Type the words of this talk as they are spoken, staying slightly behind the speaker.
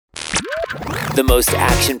The most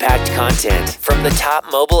action-packed content from the top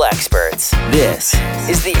mobile experts. This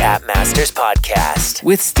is the App Masters Podcast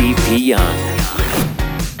with Steve P. Young.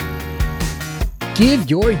 Give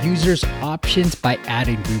your users options by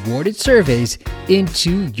adding rewarded surveys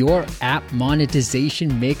into your app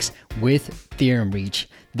monetization mix with TheoremReach.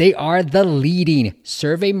 They are the leading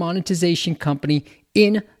survey monetization company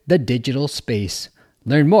in the digital space.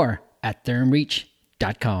 Learn more at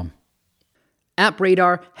theoremreach.com.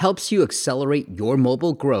 AppRadar helps you accelerate your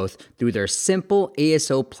mobile growth through their simple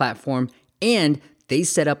ASO platform, and they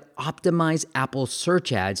set up optimized Apple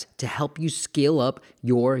search ads to help you scale up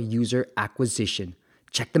your user acquisition.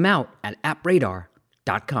 Check them out at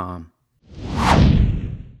appradar.com.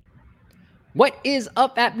 What is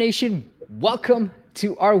up, App Nation? Welcome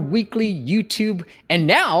to our weekly YouTube and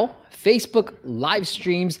now Facebook live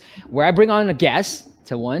streams where I bring on a guest.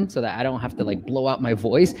 To one, so that I don't have to blow out my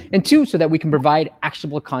voice, and two, so that we can provide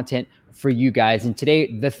actionable content for you guys. And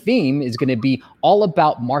today, the theme is going to be all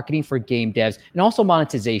about marketing for game devs and also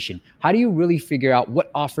monetization. How do you really figure out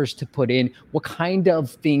what offers to put in, what kind of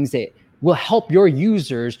things that will help your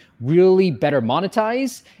users really better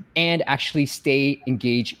monetize and actually stay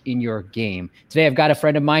engaged in your game? Today, I've got a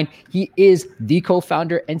friend of mine. He is the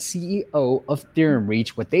co-founder and CEO of TheoremReach.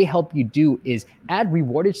 What they help you do is add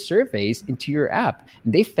rewarded surveys into your app.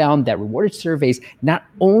 And they found that rewarded surveys not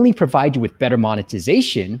only provide you with better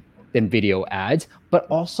monetization than video ads, but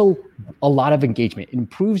also a lot of engagement. It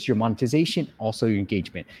improves your monetization, also your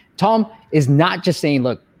engagement. Tom is not just saying,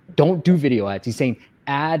 look, don't do video ads. He's saying,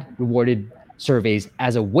 add rewarded surveys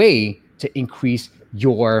as a way to increase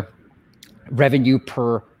your revenue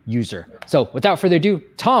per user. So without further ado,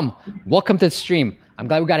 Tom, welcome to the stream. I'm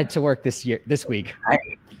glad we got it to work this week. Hi,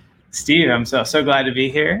 Steve. I'm so glad to be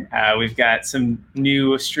here. We've got some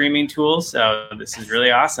new streaming tools, so this is really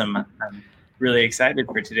awesome. I'm really excited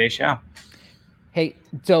for today's show. Hey,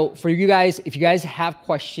 so for you guys, if you guys have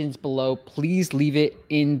questions below, please leave it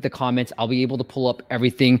in the comments. I'll be able to pull up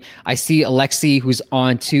everything. I see Alexi, who's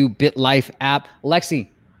on to BitLife app. Alexi,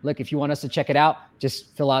 look, if you want us to check it out,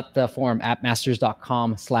 just fill out the form,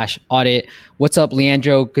 appmasters.com/audit. What's up,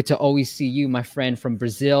 Leandro? Good to always see you, my friend from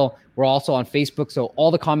Brazil. We're also on Facebook, so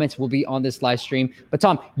all the comments will be on this live stream. But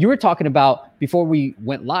Tom, you were talking about, before we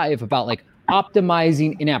went live, about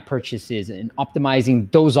optimizing in-app purchases and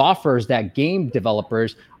optimizing those offers that game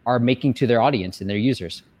developers are making to their audience and their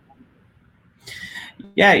users.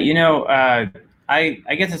 Yeah,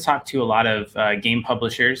 I get to talk to a lot of game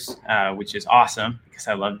publishers, which is awesome because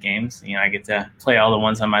I love games. I get to play all the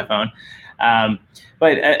ones on my phone.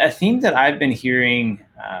 But a theme that I've been hearing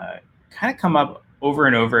kind of come up over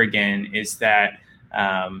and over again is that,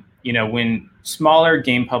 when smaller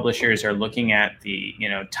game publishers are looking at the,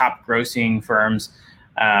 top grossing firms,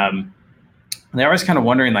 they're always kind of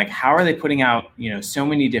wondering, how are they putting out, so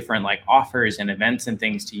many different offers and events and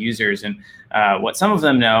things to users? And what some of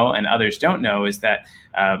them know and others don't know is that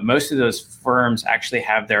most of those firms actually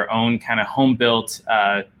have their own kind of home-built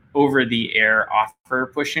over-the-air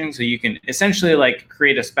offer pushing. So you can essentially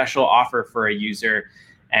create a special offer for a user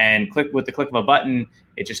and with the click of a button,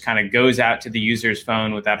 it just kind of goes out to the user's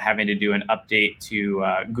phone without having to do an update to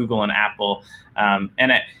Google and Apple.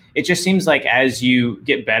 It just seems like as you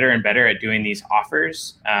get better and better at doing these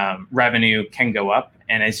offers, revenue can go up.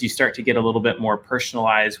 And as you start to get a little bit more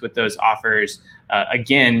personalized with those offers,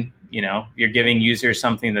 again, you're giving users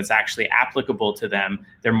something that's actually applicable to them.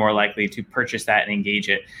 They're more likely to purchase that and engage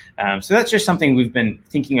it. So that's just something we've been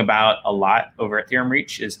thinking about a lot over at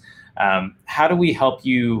TheoremReach is how do we help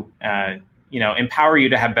you, empower you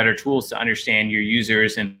to have better tools to understand your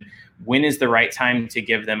users, and when is the right time to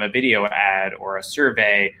give them a video ad or a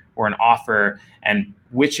survey or an offer, and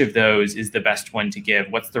which of those is the best one to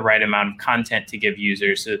give? What's the right amount of content to give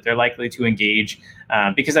users so that they're likely to engage?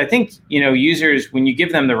 Because I think, users, when you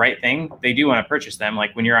give them the right thing, they do want to purchase them.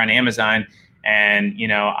 Like when you're on Amazon and,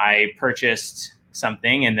 I purchased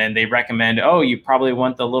something and then they recommend, you probably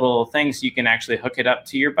want the little thing so you can actually hook it up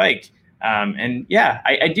to your bike.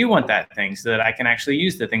 I do want that thing so that I can actually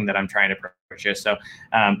use the thing that I'm trying to purchase. So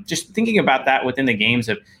just thinking about that within the games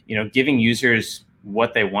of, giving users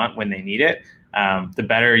what they want when they need it, the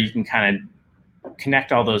better you can kind of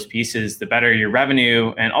connect all those pieces, the better your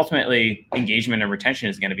revenue and ultimately engagement and retention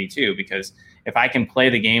is going to be too. Because if I can play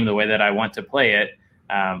the game the way that I want to play it,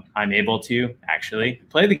 I'm able to actually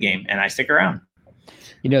play the game and I stick around.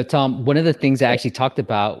 Tom, one of the things I actually talked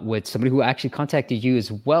about with somebody who actually contacted you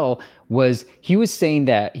as well was he was saying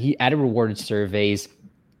that he added rewarded surveys,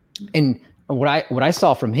 and what I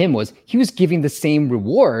saw from him was he was giving the same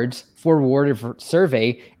rewards for rewarded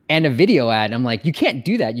survey and a video ad. And I'm like, you can't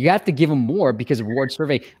do that. You have to give them more because a reward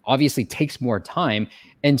survey obviously takes more time.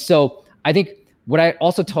 And so I think what I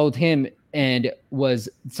also told him, and was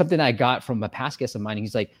something I got from a past guest of mine,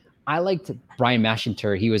 he's like, I liked Brian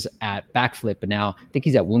Mashinter. He was at Backflip, but now I think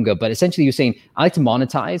he's at Wunga. But essentially, he was saying, I like to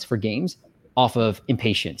monetize for games off of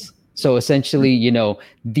impatience. So essentially,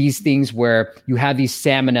 these things where you have these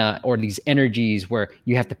stamina or these energies where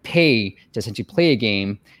you have to pay to essentially play a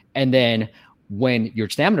game. And then when your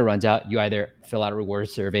stamina runs out, you either fill out a reward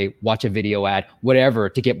survey, watch a video ad, whatever,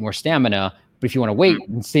 to get more stamina. But if you want to wait,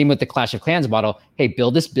 and same with the Clash of Clans model, hey,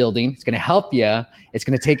 build this building. It's going to help you. It's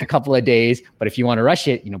going to take a couple of days. But if you want to rush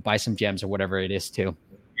it, buy some gems or whatever it is too.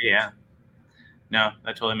 Yeah. No,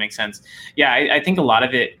 that totally makes sense. Yeah, I think a lot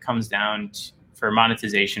of it comes down to, for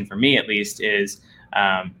monetization, for me at least, is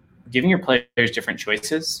giving your players different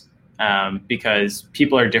choices, because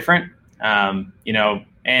people are different,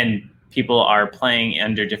 and people are playing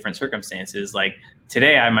under different circumstances. Like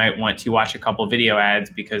today, I might want to watch a couple video ads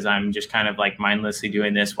because I'm just kind of like mindlessly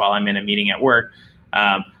doing this while I'm in a meeting at work.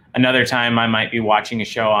 Another time, I might be watching a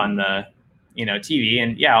show on the TV,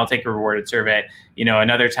 and yeah, I'll take a rewarded survey.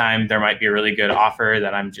 Another time there might be a really good offer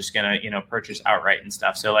that I'm just gonna, purchase outright and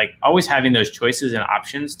stuff. So like always having those choices and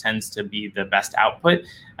options tends to be the best output,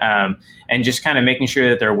 and just kind of making sure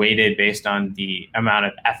that they're weighted based on the amount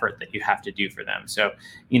of effort that you have to do for them. So,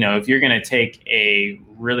 if you're gonna take a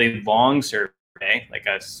really long survey, like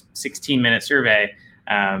a 16-minute survey,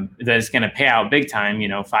 that is going to pay out big time,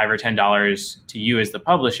 $5 or $10 to you as the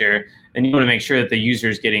publisher, then you want to make sure that the user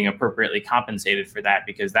is getting appropriately compensated for that,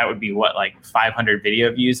 because that would be like 500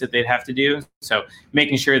 video views that they'd have to do. So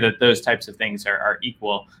making sure that those types of things are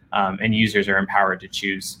equal, and users are empowered to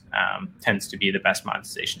choose, tends to be the best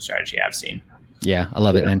monetization strategy I've seen. Yeah, I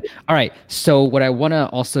love it, man. All right. So what I want to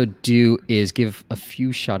also do is give a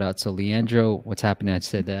few shout outs. So Leandro, what's happening? I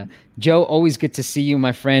said that. Joe, always good to see you,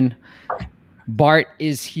 my friend. Bart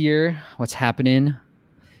is here. What's happening?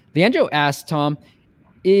 Leandro asked, Tom,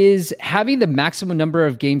 is having the maximum number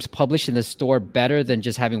of games published in the store better than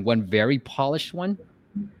just having one very polished one?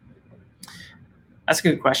 That's a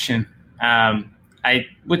good question. I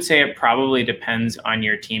would say it probably depends on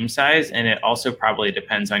your team size, and it also probably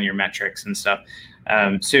depends on your metrics and stuff.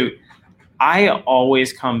 So I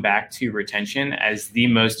always come back to retention as the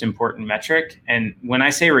most important metric. And when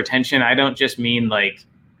I say retention, I don't just mean like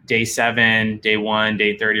day 7, day 1,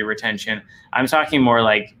 day 30 retention. I'm talking more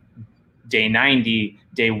like day 90,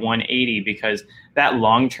 day 180, because that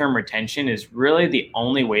long-term retention is really the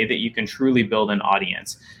only way that you can truly build an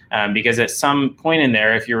audience. Because at some point in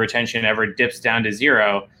there, if your retention ever dips down to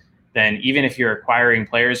 0, then even if you're acquiring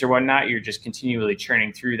players or whatnot, you're just continually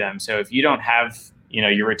churning through them. So if you don't have,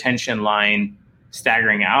 your retention line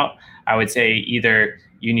staggering out, I would say either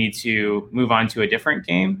you need to move on to a different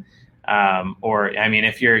game, or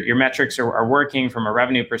if your metrics are working from a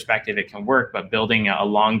revenue perspective, it can work, but building a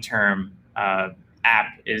long-term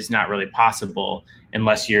app is not really possible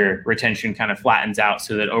unless your retention kind of flattens out,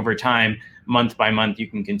 so that over time, month by month, you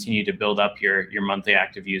can continue to build up your monthly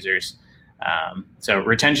active users. So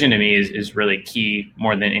retention to me is really key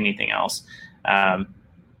more than anything else.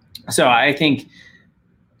 So I think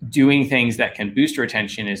doing things that can boost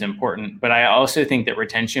retention is important, but I also think that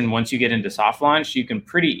retention, once you get into soft launch, you can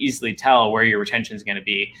pretty easily tell where your retention is going to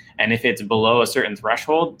be. And if it's below a certain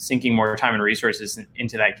threshold, sinking more time and resources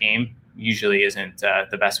into that game usually isn't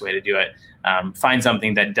the best way to do it. Find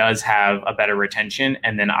something that does have a better retention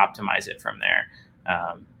and then optimize it from there.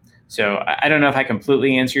 So I don't know if I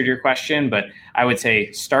completely answered your question, but I would say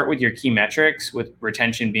start with your key metrics, with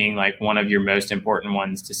retention being like one of your most important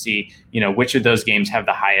ones, to see, which of those games have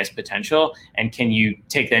the highest potential, and can you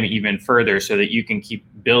take them even further so that you can keep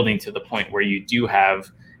building to the point where you do have,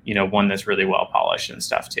 one that's really well polished and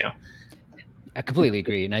stuff too. I completely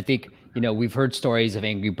agree. And I think, we've heard stories of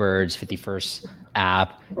Angry Birds, 51st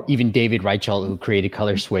app, even David Reichel, who created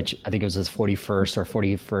Color Switch. I think it was his 41st or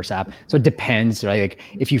 41st app. So it depends, right? Like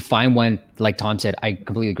if you find one, like Tom said, I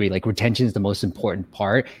completely agree. Like retention is the most important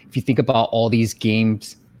part. If you think about all these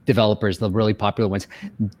games developers, the really popular ones,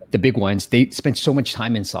 the big ones, they spend so much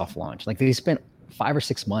time in soft launch. Like they spent 5 or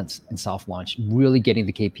 6 months in soft launch, really getting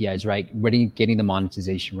the KPIs right, getting the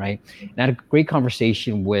monetization right. And I had a great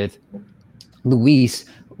conversation with Luis,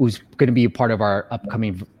 who's going to be a part of our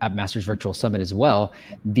upcoming App Masters Virtual Summit as well.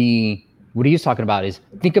 What he was talking about is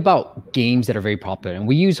think about games that are very popular. And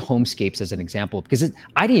we use Homescapes as an example because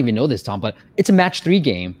I didn't even know this, Tom, but it's a match 3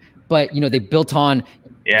 game. But, they built on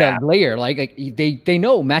Yeah. the layer. Like they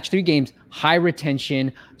know match 3 games, high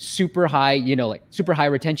retention, super high, like super high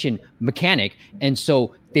retention mechanic. And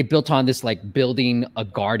so they built on this, like building a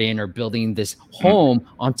garden or building this home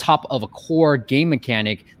on top of a core game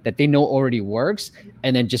mechanic that they know already works,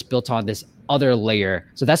 and then just built on this other layer.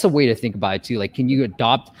 So that's a way to think about it too. Like, can you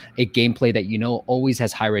adopt a gameplay that always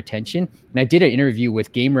has high retention? And I did an interview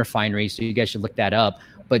with Game Refinery, so you guys should look that up.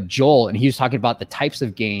 But Joel, and he was talking about the types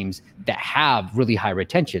of games that have really high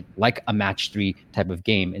retention, like a match 3 type of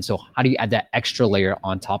game. And so how do you add that extra layer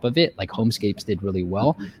on top of it? Like Homescapes did really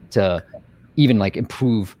well to even like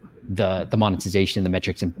improve the monetization, the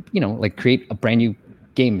metrics, and like create a brand new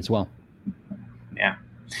game as well. Yeah.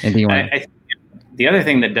 And the other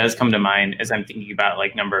thing that does come to mind as I'm thinking about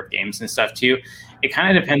like number of games and stuff too, it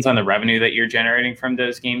kind of depends on the revenue that you're generating from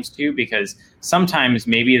those games too, because sometimes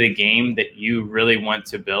maybe the game that you really want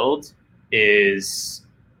to build is,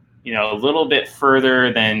 a little bit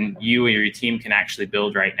further than you or your team can actually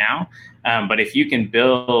build right now. But if you can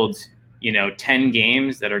build, 10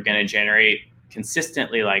 games that are going to generate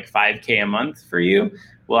consistently like $5,000 a month for you,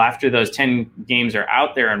 well, after those 10 games are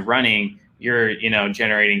out there and running, you're,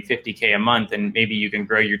 generating $50,000 a month, and maybe you can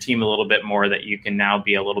grow your team a little bit more, that you can now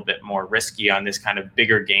be a little bit more risky on this kind of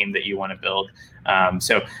bigger game that you want to build.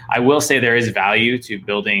 So I will say there is value to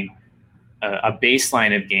building a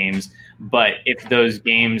baseline of games, but if those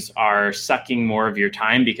games are sucking more of your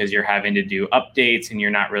time because you're having to do updates and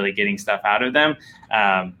you're not really getting stuff out of them,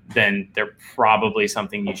 then they're probably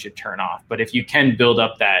something you should turn off. But if you can build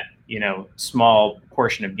up that, small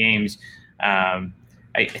portion of games,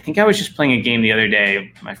 I think I was just playing a game the other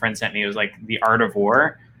day. My friend sent me. It was like The Art of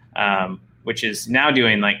War, which is now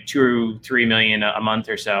doing like 2-3 million a month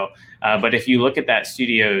or so. But if you look at that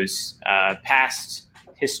studio's past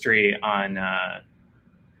history on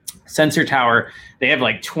Sensor Tower, they have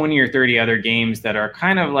like 20 or 30 other games that are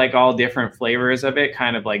kind of like all different flavors of it,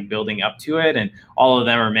 kind of like building up to it. And all of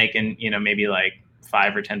them are making, maybe like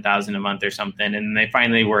 5,000 or 10,000 a month or something. And they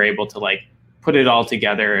finally were able to like put it all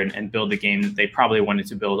together and build a game that they probably wanted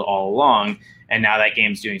to build all along. And now that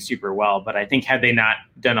game's doing super well. But I think had they not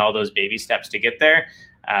done all those baby steps to get there,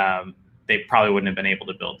 they probably wouldn't have been able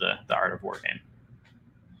to build the Art of War game.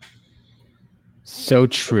 So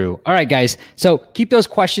true. All right, guys. So keep those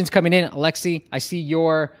questions coming in. Alexi, I see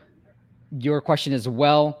your question as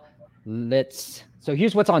well. So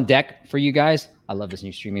here's what's on deck for you guys. I love this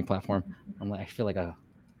new streaming platform. I feel like a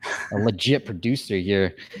legit producer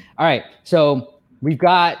here. All right. So we've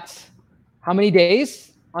got how many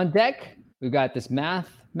days on deck? We've got this Math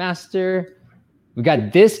Master. We've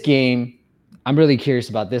got this game. I'm really curious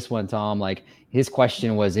about this one, Tom. Like, his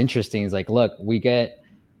question was interesting. He's like, look, we get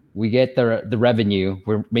the revenue.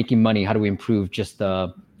 We're making money. How do we improve just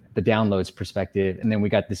the downloads perspective? And then we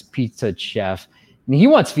got this pizza chef. And he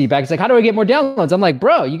wants feedback. He's like, how do I get more downloads? I'm like,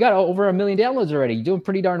 bro, you got over 1 million downloads already. You're doing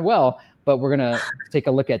pretty darn well. But we're going to take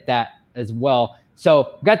a look at that as well.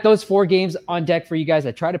 So we've got those 4 games on deck for you guys.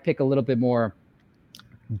 I try to pick a little bit more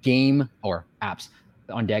game or apps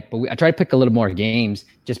on deck, but I try to pick a little more games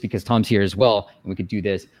just because Tom's here as well, and we could do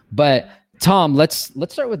this. But Tom, let's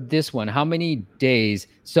start with this one. How many days?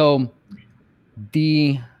 So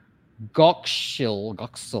the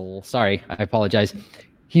Goxel, sorry, I apologize.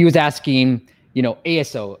 He was asking,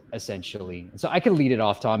 ASO essentially. So I can lead it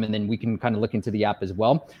off, Tom, and then we can kind of look into the app as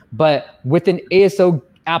well. But with an ASO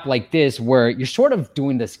app like this, where you're sort of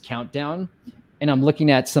doing this countdown, and I'm looking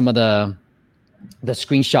at some of the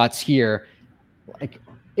screenshots here, like,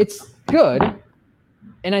 it's good.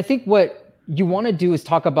 And I think what you want to do is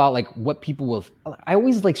talk about like what people will. I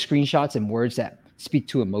always like screenshots and words that speak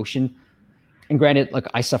to emotion. And granted, like,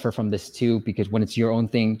 I suffer from this too, because when it's your own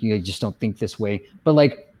thing, you just don't think this way. But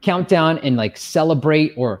like, countdown and like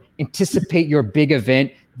celebrate or anticipate your big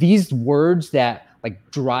event, these words that like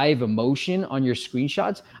drive emotion on your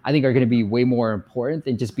screenshots, I think are going to be way more important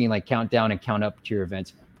than just being like count down and count up to your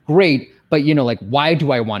events. Great. But like, why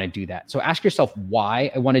do I want to do that? So ask yourself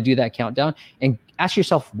why I want to do that countdown, and ask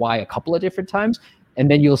yourself why a couple of different times. And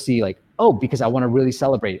then you'll see like, oh, because I want to really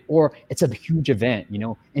celebrate, or it's a huge event,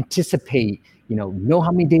 anticipate, know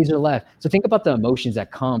how many days are left. So think about the emotions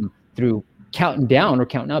that come through counting down or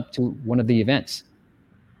counting up to one of the events.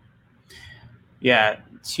 Yeah.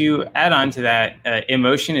 To add on to that,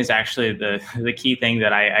 emotion is actually the key thing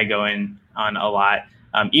that I go in on a lot.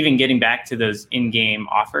 Even getting back to those in-game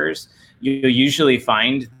offers, you'll usually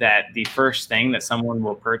find that the first thing that someone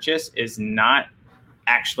will purchase is not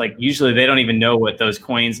actually, like, usually they don't even know what those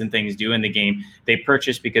coins and things do in the game. They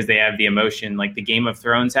purchase because they have the emotion. Like the Game of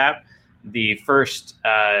Thrones app, the first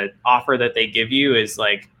offer that they give you is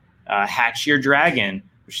like, hatch your dragon,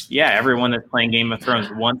 yeah, everyone that's playing Game of Thrones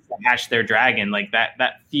wants to hatch their dragon. Like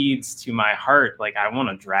that feeds to my heart. Like, I want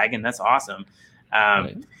a dragon. That's awesome.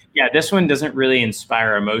 Right. Yeah, this one doesn't really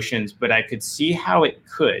inspire emotions, but I could see how it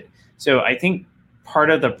could. So I think part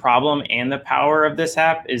of the problem and the power of this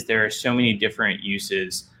app is there are so many different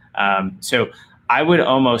uses. So I would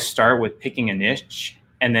almost start with picking a niche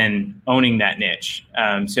and then owning that niche.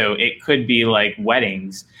 So it could be like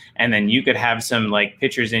weddings, and then you could have some like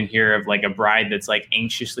pictures in here of like a bride that's like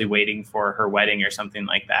anxiously waiting for her wedding or something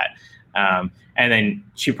like that. And then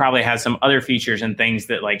she probably has some other features and things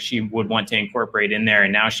that like she would want to incorporate in there.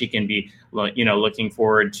 And now she can be, looking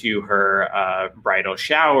forward to her bridal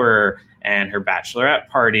shower and her bachelorette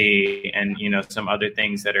party and, some other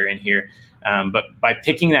things that are in here. But by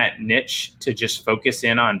picking that niche to just focus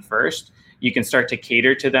in on first, you can start to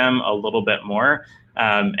cater to them a little bit more.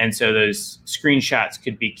 And so those screenshots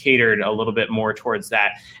could be catered a little bit more towards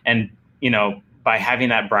that. And, by having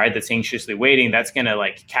that bride that's anxiously waiting, that's going to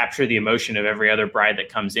like capture the emotion of every other bride that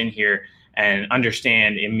comes in here and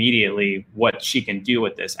understand immediately what she can do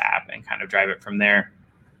with this app and kind of drive it from there.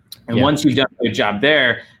 And once you've done a good job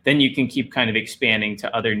there, then you can keep kind of expanding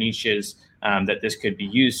to other niches that this could be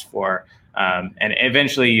used for. And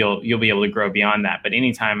eventually you'll be able to grow beyond that. But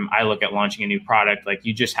anytime I look at launching a new product, like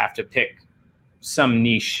you just have to pick some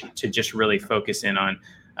niche to just really focus in on.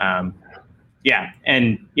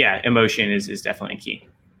 Emotion is definitely key.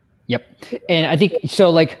 Yep. And I think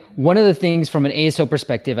so, like one of the things from an ASO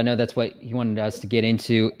perspective, I know that's what he wanted us to get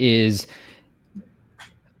into, is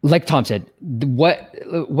like Tom said,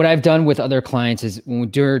 what I've done with other clients is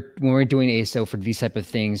when we're doing ASO for these type of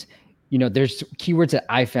things, there's keywords that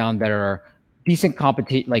I found that are decent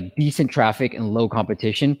decent traffic and low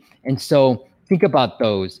competition. And so think about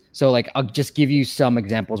those. So like, I'll just give you some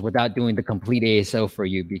examples without doing the complete ASO for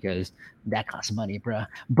you because that costs money, bro.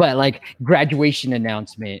 But like graduation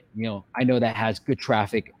announcement, I know that has good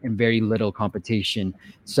traffic and very little competition.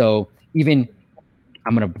 So even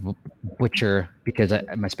I'm going to butcher because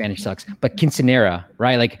my Spanish sucks, but quinceanera,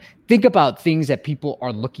 right? Like think about things that people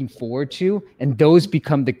are looking forward to, and those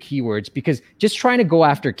become the keywords, because just trying to go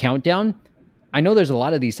after countdown, I know there's a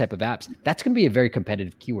lot of these type of apps. That's going to be a very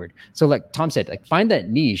competitive keyword. So like Tom said, like find that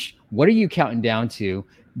niche. What are you counting down to?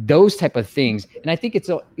 Those type of things. And I think it's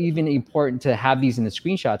even important to have these in the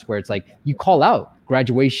screenshots where it's like you call out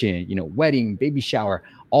graduation, wedding, baby shower,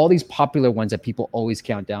 all these popular ones that people always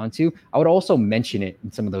count down to. I would also mention it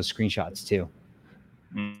in some of those screenshots too.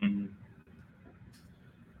 Mm-hmm.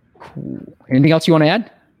 Cool. Anything else you want to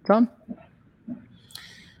add, Tom?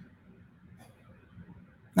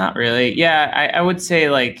 Not really. Yeah, I would say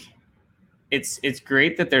like it's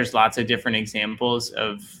great that there's lots of different examples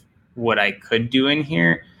of what I could do in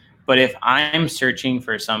here. But if I'm searching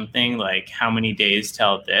for something like how many days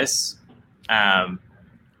till this,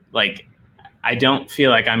 like I don't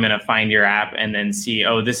feel like I'm going to find your app and then see,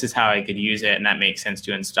 oh, this is how I could use it, and that makes sense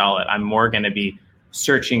to install it. I'm more going to be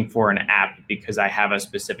searching for an app because I have a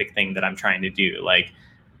specific thing that I'm trying to do. Like,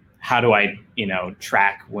 how do I,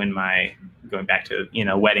 track when my going back to,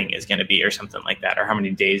 wedding is going to be or something like that, or how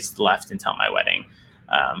many days left until my wedding.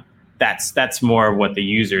 That's more of what the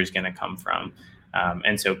user is going to come from.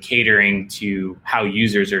 And so catering to how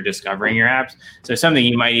users are discovering your apps. So something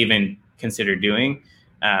you might even consider doing.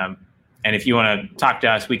 And if you want to talk to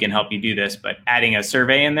us, we can help you do this, but adding a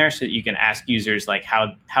survey in there so that you can ask users like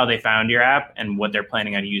how they found your app and what they're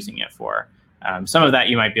planning on using it for. Some of that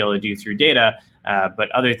you might be able to do through data,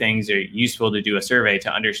 but other things are useful to do a survey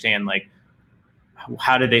to understand, like,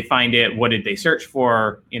 how did they find it? What did they search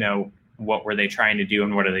for? What were they trying to do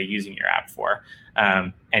and what are they using your app for?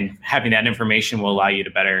 And having that information will allow you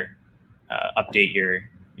to better update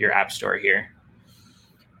your app store here.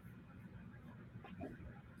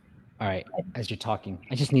 All right, as you're talking,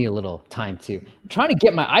 I just need a little time too. I'm trying to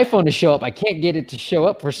get my iPhone to show up. I can't get it to show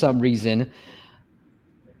up for some reason.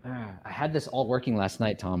 I had this all working last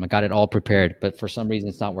night, Tom. I got it all prepared, but for some reason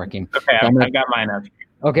it's not working. Okay, I got mine up.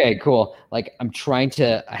 Okay, cool. Like I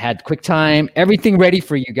had QuickTime, everything ready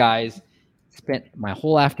for you guys. Spent my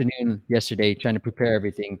whole afternoon yesterday trying to prepare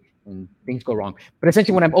everything, and things go wrong. But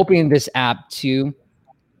essentially when I'm opening this app too,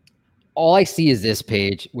 all I see is this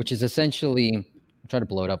page, which is essentially, I'll try to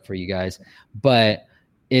blow it up for you guys, but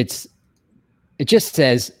it just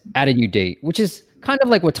says add a new date, which is kind of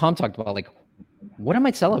like what Tom talked about. Like, what am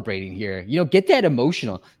I celebrating here? Get that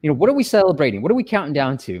emotional. What are we celebrating? What are we counting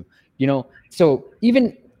down to? So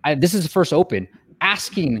even this is the first open,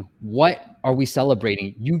 asking what are we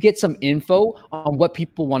celebrating? You get some info on what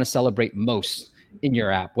people want to celebrate most in your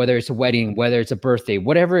app, whether it's a wedding, whether it's a birthday,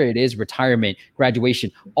 whatever it is, retirement,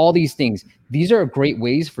 graduation, all these things. These are great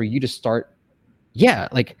ways for you to start Yeah,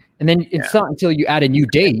 like, and then it's not until you add a new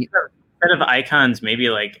date. Instead of icons, maybe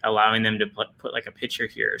like allowing them to put like a picture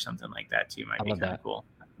here or something like that too might be kind of cool.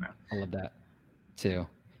 I love that too.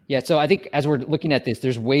 Yeah, so I think as we're looking at this,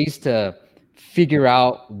 there's ways to figure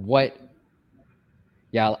out what.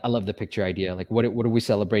 Yeah, I love the picture idea. Like, what are we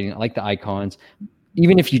celebrating? I like the icons.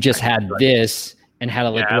 Even if you just had this and had a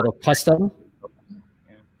little custom.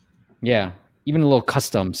 Yeah, even a little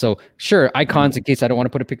custom. So sure, icons in case I don't want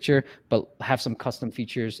to put a picture, but have some custom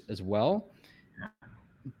features as well.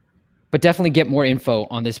 But definitely get more info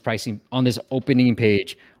on this pricing, on this opening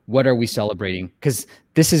page. What are we celebrating? Because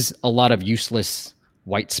this is a lot of useless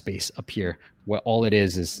white space up here where all it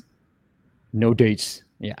is no dates.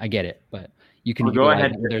 Yeah, I get it. But you can go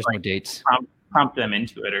ahead. There's no dates. Prompt them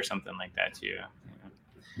into it or something like that too.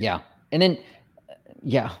 Yeah. And then,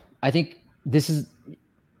 I think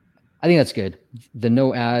that's good. The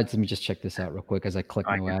no ads. Let me just check this out real quick as I click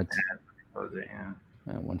no ads. Close it,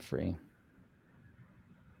 yeah. One free.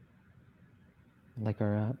 Like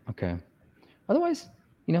our app. Okay. Otherwise,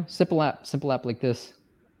 simple app like this.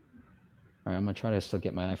 All right, I'm gonna try to still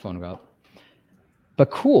get my iPhone out. But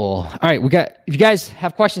cool. All right, if you guys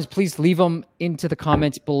have questions, please leave them into the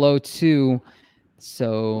comments below too.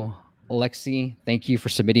 So Alexi, thank you for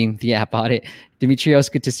submitting the app audit.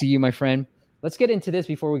 Dimitrios, good to see you, my friend. Let's get into this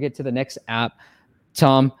before we get to the next app.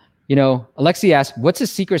 Tom, Alexi asked, what's the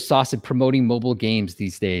secret sauce in promoting mobile games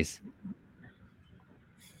these days?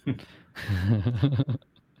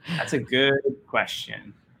 That's a good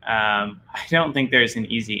question. I don't think there's an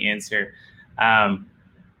easy answer.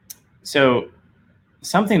 So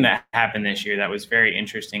something that happened this year that was very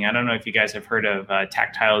interesting. I don't know if you guys have heard of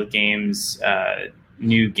Tactile Games'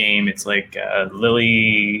 new game. It's like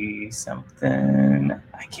Lily something.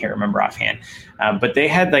 I can't remember offhand. But they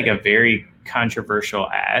had like a very controversial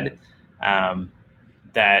ad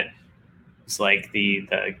that was like the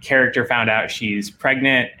character found out she's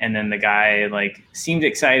pregnant, and then the guy like seemed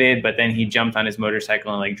excited, but then he jumped on his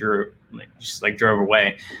motorcycle and drove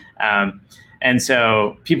away. And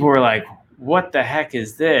so people were like, what the heck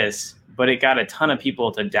is this? But it got a ton of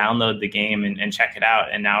people to download the game and check it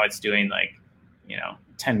out. And now it's doing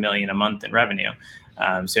 10 million a month in revenue.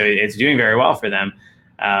 So it's doing very well for them.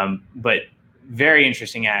 But very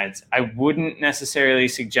interesting ads. I wouldn't necessarily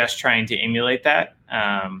suggest trying to emulate that.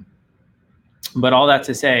 But all that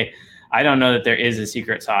to say, I don't know that there is a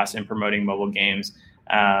secret sauce in promoting mobile games.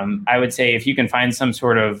 I would say if you can find some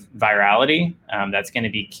sort of virality, that's going to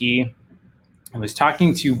be key. I was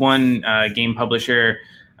talking to one game publisher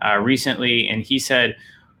recently, and he said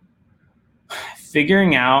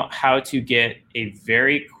figuring out how to get a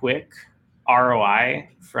very quick ROI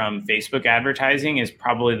from Facebook advertising is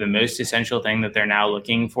probably the most essential thing that they're now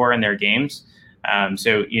looking for in their games.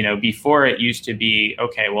 So, before it used to be,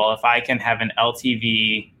 okay, well, if I can have an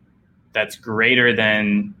LTV that's greater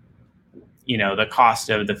than, the cost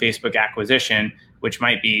of the Facebook acquisition, which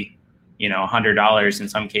might be, $100 in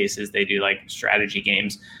some cases. They do like strategy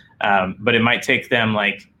games, but it might take them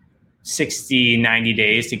like 60, 90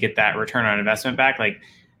 days to get that return on investment back. Like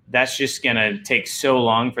that's just going to take so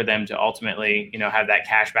long for them to ultimately, have that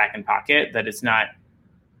cash back in pocket that it's not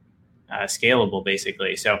scalable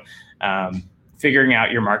basically. So figuring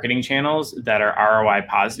out your marketing channels that are ROI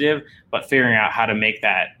positive, but figuring out how to make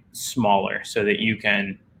that smaller so that you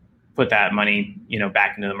can put that money,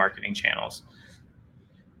 back into the marketing channels.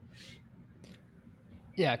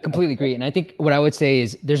 Yeah, completely agree. And I think what I would say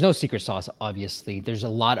is there's no secret sauce, obviously. There's a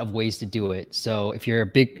lot of ways to do it. So if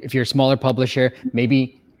you're a smaller publisher,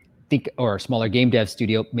 or a smaller game dev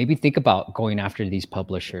studio, maybe think about going after these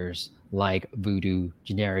publishers like Voodoo,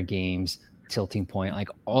 Genera Games, Tilting Point.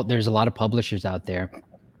 There's a lot of publishers out there.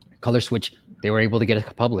 Color Switch, they were able to get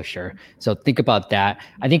a publisher. So think about that.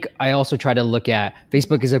 I think I also try to look at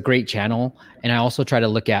Facebook is a great channel. And I also try to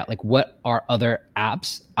look at what are other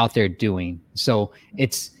apps out there doing? So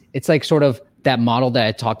it's like sort of that model that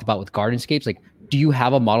I talked about with Gardenscapes. Do you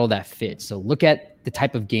have a model that fits? So look at the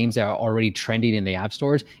type of games that are already trending in the app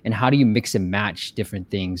stores and how do you mix and match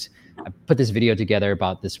different things? I put this video together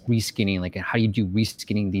about this reskinning, how do you do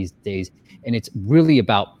reskinning these days? And it's really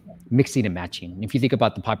about mixing and matching. And if you think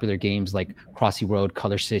about the popular games like Crossy Road,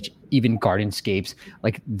 Color Stitch, even Gardenscapes,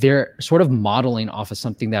 they're sort of modeling off of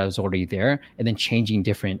something that was already there and then changing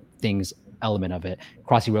different things, element of it.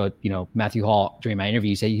 Crossy Road, Matthew Hall, during my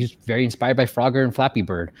interview, said he was very inspired by Frogger and Flappy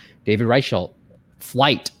Bird. David Reichelt,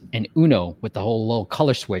 Flight and Uno with the whole little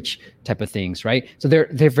color switch type of things, right? So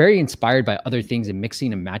they're very inspired by other things and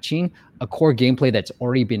mixing and matching a core gameplay that's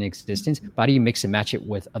already been in existence. But how do you mix and match it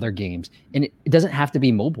with other games? And it doesn't have to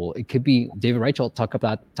be mobile. It could be, David Reichelt talked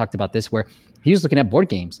about this where he was looking at board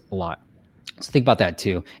games a lot. So think about that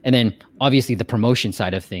too. And then obviously the promotion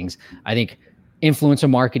side of things. I think influencer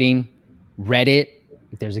marketing, Reddit,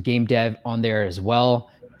 if there's a game dev on there as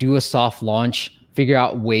well, do a soft launch, figure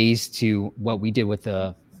out ways to, what we did with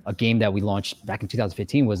a game that we launched back in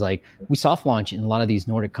 2015 was like, we soft launch in a lot of these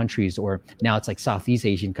Nordic countries, or now it's like Southeast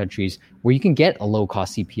Asian countries, where you can get a low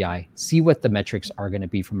cost CPI, see what the metrics are going to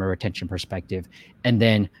be from a retention perspective, and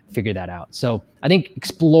then figure that out. So I think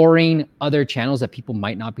exploring other channels that people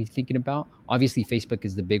might not be thinking about, obviously Facebook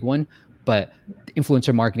is the big one, but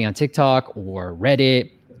influencer marketing on TikTok or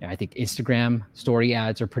Reddit, I think Instagram story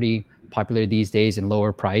ads are pretty popular these days and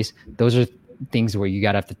lower price. Those are things where you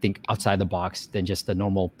gotta have to think outside the box than just the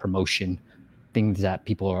normal promotion things that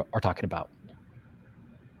people are talking about.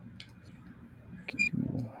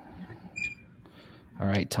 All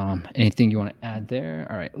right, Tom, anything you want to add there?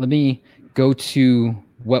 All right, let me go to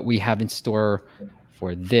what we have in store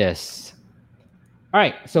for this. All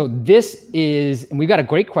right, so this is, and we've got a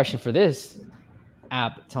great question for this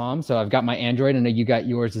app, Tom. So I've got my Android, and you got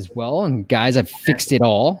yours as well. And guys, I've fixed it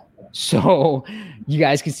all, so you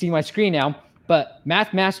guys can see my screen now. But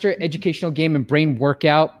Math Master educational game and brain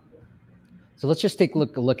workout. So let's just take a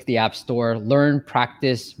look at the App Store. Learn,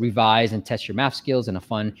 practice, revise, and test your math skills in a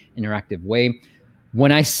fun, interactive way.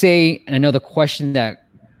 When I say, and I know the question that,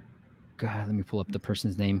 God, let me pull up the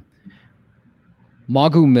person's name.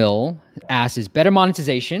 Magu Mill asks, is better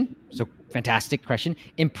monetization? So fantastic question.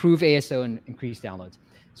 Improve ASO and increase downloads.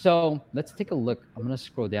 So let's take a look. I'm going to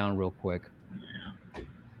scroll down real quick.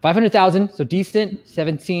 500,000, so decent.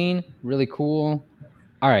 17, really cool.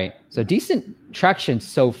 All right, so decent traction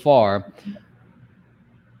so far.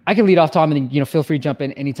 I can lead off, Tom, and then, feel free to jump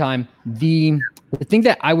in anytime. The thing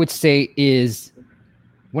that I would say is,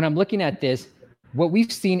 when I'm looking at this, what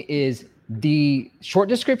we've seen is the short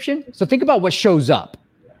description. So think about what shows up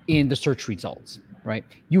in the search results, right?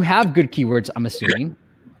 You have good keywords, I'm assuming.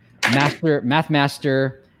 Math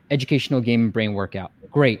Master, educational game and brain workout.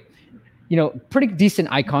 Great. Pretty decent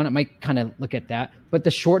icon. I might kind of look at that. But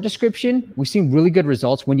the short description, we've seen really good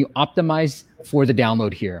results when you optimize for the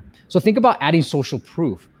download here. So think about adding social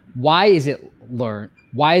proof. Why is it learn?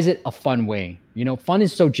 Why is it a fun way? Fun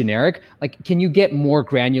is so generic. Like, can you get more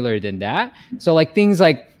granular than that? So like things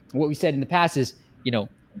like what we said in the past is,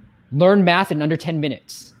 learn math in under 10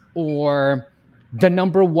 minutes, or the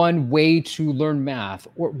number one way to learn math,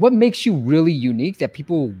 or what makes you really unique that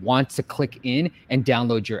people want to click in and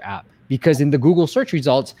download your app. Because in the Google search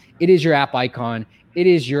results, it is your app icon, it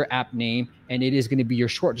is your app name, and it is going to be your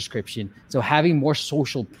short description. So having more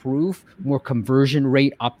social proof, more conversion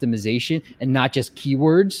rate optimization, and not just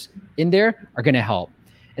keywords in there are going to help.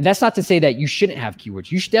 And that's not to say that you shouldn't have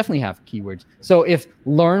keywords. You should definitely have keywords. So if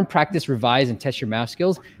learn, practice, revise, and test your math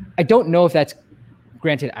skills, I don't know if that's,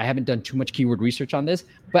 granted, I haven't done too much keyword research on this,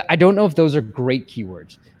 but I don't know if those are great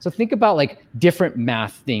keywords. So think about like different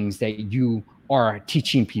math things that you are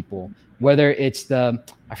teaching people, whether it's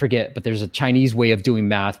I forget, but there's a Chinese way of doing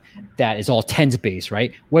math that is all tens based,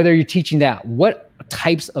 right? Whether you're teaching that, what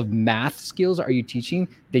types of math skills are you teaching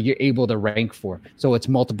that you're able to rank for? So it's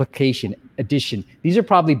multiplication, addition. These are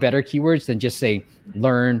probably better keywords than just say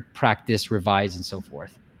learn, practice, revise, and so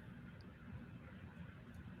forth.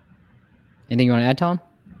 Anything you want to add, Tom?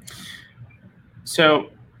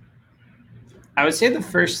 So I would say the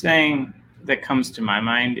first thing that comes to my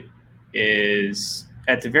mind is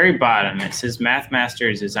at the very bottom, it says Math Master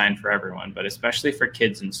is designed for everyone, but especially for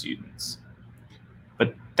kids and students.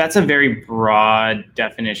 But that's a very broad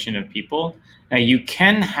definition of people. Now, you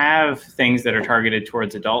can have things that are targeted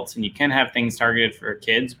towards adults, and you can have things targeted for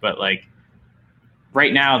kids, but like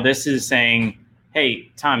right now, this is saying,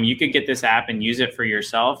 hey, Tom, you could get this app and use it for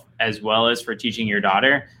yourself as well as for teaching your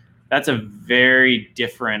daughter. That's a very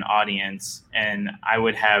different audience, and I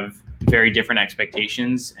would have very different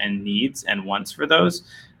expectations and needs and wants for those.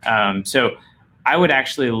 So I would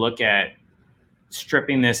actually look at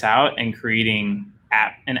stripping this out and creating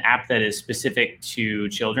an app that is specific to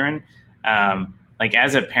children. Like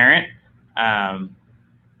as a parent,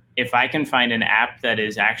 if I can find an app that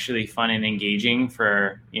is actually fun and engaging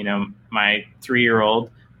for, my 3-year-old,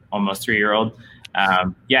 almost 3-year-old,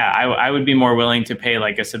 I would be more willing to pay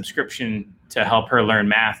like a subscription to help her learn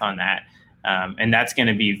math on that. And that's going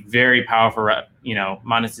to be very powerful,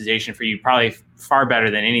 monetization for you, probably far better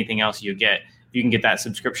than anything else you get. You can get that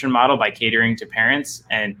subscription model by catering to parents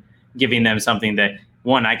and giving them something that,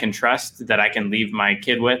 one, I can trust, that I can leave my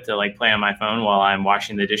kid with to like play on my phone while I'm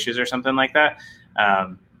washing the dishes or something like that.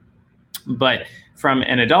 But from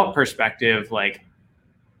an adult perspective, like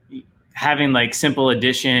having like simple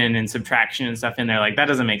addition and subtraction and stuff in there, like that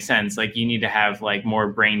doesn't make sense. Like you need to have like more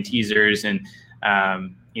brain teasers and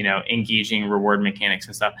engaging reward mechanics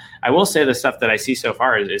and stuff. I will say the stuff that I see so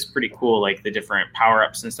far is pretty cool, like the different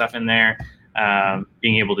power-ups and stuff in there.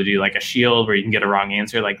 Being able to do like a shield where you can get a wrong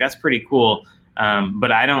answer, like that's pretty cool.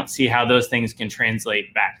 But I don't see how those things can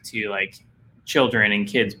translate back to like children and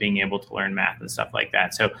kids being able to learn math and stuff like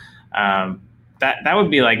that. So that would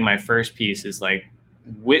be like my first piece, is like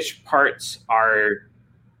which parts are,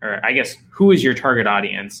 or I guess who is your target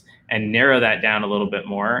audience, and narrow that down a little bit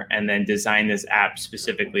more, and then design this app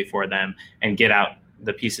specifically for them and get out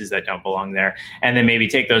the pieces that don't belong there. And then maybe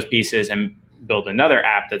take those pieces and build another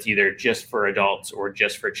app that's either just for adults or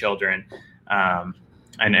just for children,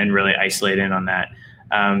 and really isolate in on that.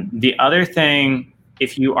 The other thing,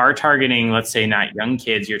 if you are targeting, let's say not young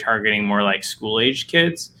kids, you're targeting more like school-age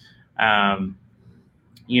kids,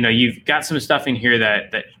 you've got some stuff in here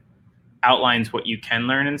that outlines what you can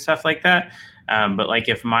learn and stuff like that. But like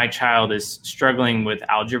if my child is struggling with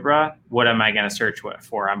algebra, what am I going to search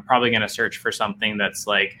for? I'm probably going to search for something that's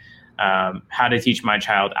like how to teach my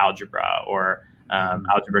child algebra, or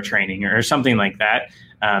algebra training, or something like that.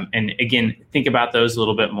 And again, think about those a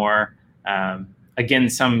little bit more. Again,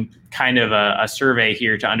 some kind of a survey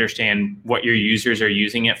here to understand what your users are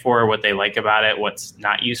using it for, what they like about it, what's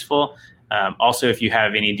not useful. Also, if you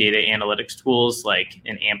have any data analytics tools like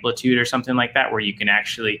an Amplitude or something like that, where you can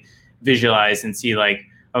actually visualize and see like,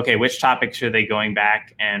 okay, which topics are they going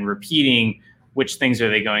back and repeating? Which things are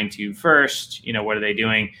they going to first? What are they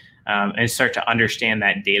doing? And start to understand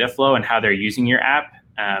that data flow and how they're using your app,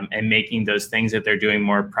 and making those things that they're doing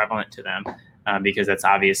more prevalent to them, because that's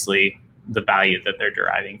obviously the value that they're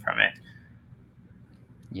deriving from it.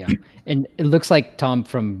 Yeah. And it looks like, Tom,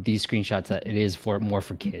 from these screenshots, that it is more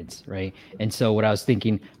for kids, right? And so what I was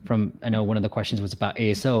thinking I know one of the questions was about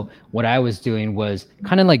ASO. What I was doing was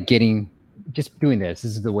kind of like just doing this.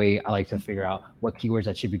 This is the way I like to figure out what keywords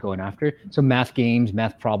I should be going after. So math games,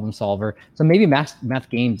 math problem solver. So maybe math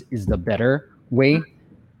games is the better way,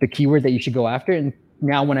 the keyword that you should go after. And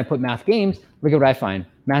now when I put math games, look at what I find.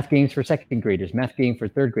 Math games for second graders, math game for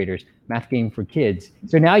third graders, math game for kids.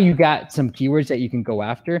 So now you got some keywords that you can go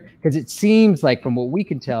after, because it seems like from what we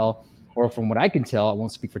can tell, or from what I can tell, I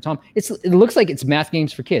won't speak for Tom, it looks like it's math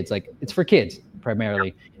games for kids. Like it's for kids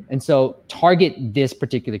primarily. And so target this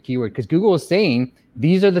particular keyword, because Google is saying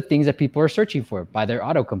these are the things that people are searching for by their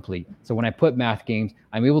autocomplete. So when I put math games,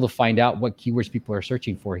 I'm able to find out what keywords people are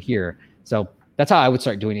searching for here. So that's how I would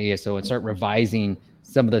start doing ASO and start revising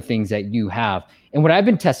some of the things that you have. And what I've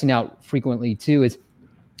been testing out frequently too is,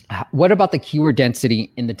 what about the keyword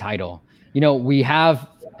density in the title? We have,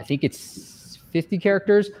 I think it's 50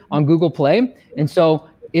 characters on Google Play. And so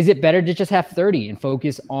is it better to just have 30 and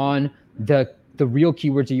focus on the real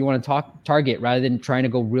keywords that you want to target, rather than trying to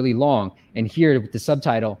go really long? And here with the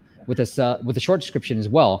subtitle, with a short description as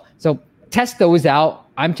well. So test those out.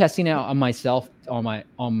 I'm testing out on myself, on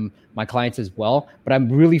my clients as well, but I'm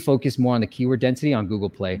really focused more on the keyword density on Google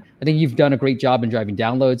Play. I think you've done a great job in driving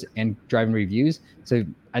downloads and driving reviews. So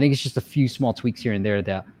I think it's just a few small tweaks here and there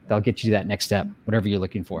that'll get you to that next step, whatever you're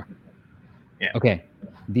looking for. Yeah. Okay.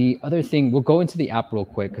 The other thing, we'll go into the app real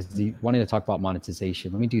quick, because he wanted to talk about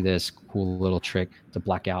monetization. Let me do this cool little trick to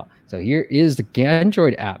black out. So here is the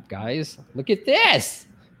Android app, guys. Look at this.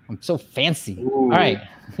 I'm so fancy. Ooh. All right.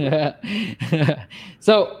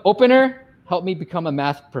 So opener, help me become a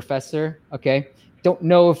math professor. Okay. Don't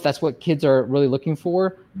know if that's what kids are really looking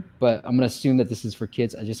for, but I'm going to assume that this is for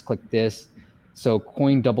kids. I just clicked this. So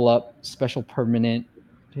coin double up, special permanent.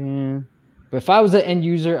 But if I was an end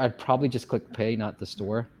user, I'd probably just click pay, not the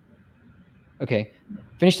store. Okay.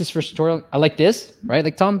 Finish this first tutorial. I like this, right?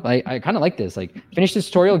 Like Tom, I kind of like this. Like finish this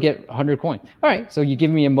tutorial, get 100 coin. All right. So you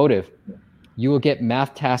give me a motive. You will get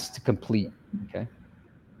math tasks to complete. Okay.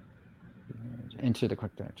 Enter the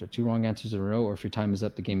correct answer. 2 wrong answers in a row, or if your time is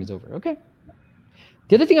up, the game is over. Okay.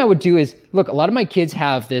 The other thing I would do is, look, a lot of my kids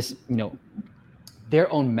have this,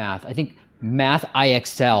 their own math. I think Math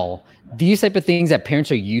IXL, these type of things that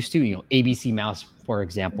parents are used to, ABC Mouse, for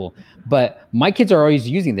example. But my kids are always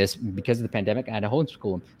using this because of the pandemic. I had to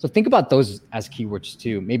homeschool them. So think about those as keywords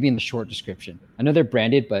too, maybe in the short description. I know they're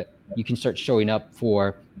branded, but you can start showing up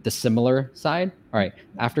for the similar side. All right.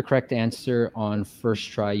 After correct answer on first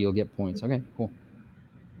try, you'll get points. Okay, cool.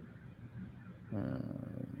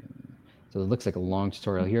 So it looks like a long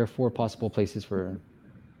tutorial. Here are 4 possible places for...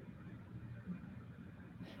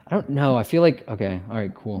 I don't know. I feel like, okay. All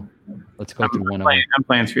right, cool. Let's go through one of them. I'm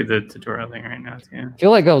playing through the tutorial thing right now. Yeah. I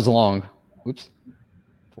feel like that was long. Oops.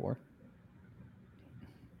 4.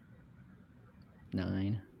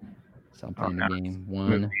 9. So I'm playing the game.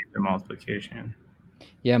 1. The multiplication.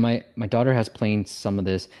 Yeah, my daughter has played some of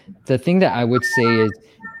this. The thing that I would say is,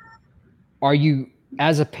 are you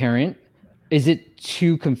as a parent, is it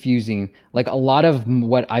too confusing? Like a lot of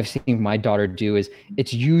what I've seen my daughter do is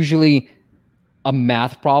it's usually a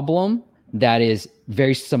math problem that is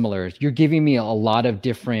very similar. You're giving me a lot of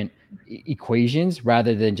different equations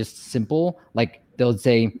rather than just simple. Like they'll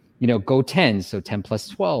say, go 10. So 10 plus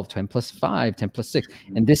 12, 10 plus 5, 10 plus 6.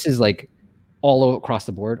 And this is like all across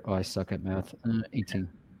the board. Oh, I suck at math. 18.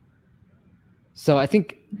 So I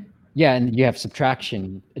think, yeah, and you have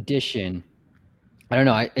subtraction, addition. I don't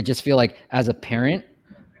know. I just feel like as a parent,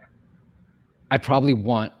 I probably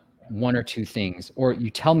want one or two things, or you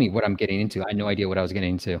tell me what I'm getting into. I had no idea what I was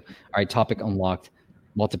getting into. All right, topic unlocked,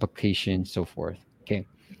 multiplication, so forth. Okay,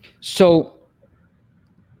 so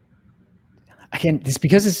again,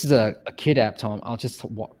 because this is a kid app, Tom, I'll just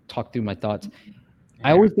talk through my thoughts.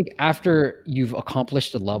 I always think after you've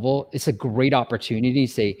accomplished a level, it's a great opportunity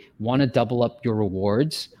to say, want to double up your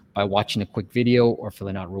rewards by watching a quick video or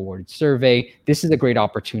filling out a reward survey. This is a great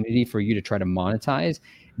opportunity for you to try to monetize.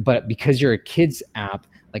 But because you're a kids app,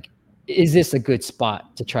 like, is this a good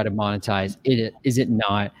spot to try to monetize? Is it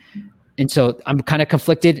not? And so I'm kind of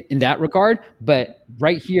conflicted in that regard. But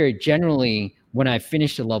right here, generally, when I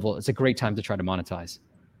finish a level, it's a great time to try to monetize.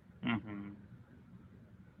 Mm-hmm.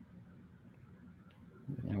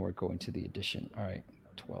 And we're going to the addition. All right,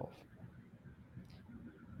 12,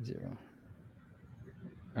 0.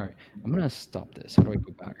 All right, I'm gonna stop this. How do I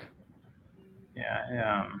go back?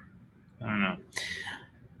 Yeah, I don't know.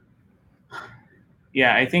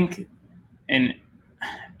 Yeah, I think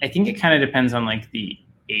it kind of depends on like the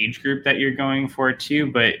age group that you're going for too,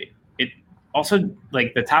 but it also,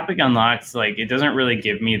 like, the topic unlocks, like, it doesn't really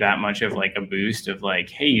give me that much of like a boost of like,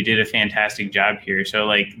 hey, you did a fantastic job here. So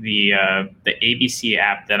like the ABC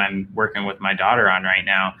app that I'm working with my daughter on right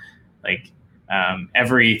now, like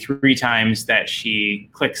every 3 times that she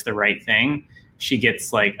clicks the right thing, she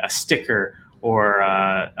gets like a sticker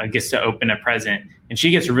or gets to open a present. And she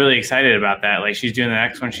gets really excited about that. Like, she's doing the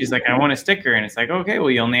next one. She's like, I want a sticker. And it's like, okay, well,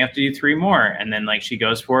 you only have to do 3 more. And then like she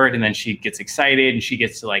goes for it, and then she gets excited and she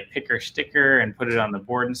gets to like pick her sticker and put it on the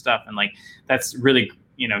board and stuff. And like, that's really,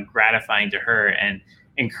 gratifying to her and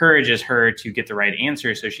encourages her to get the right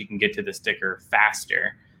answer so she can get to the sticker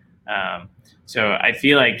faster. So I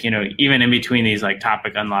feel like, even in between these like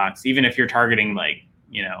topic unlocks, even if you're targeting like,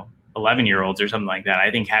 11-year-olds or something like that, I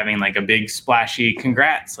think having like a big splashy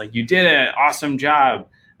congrats, like you did an awesome job,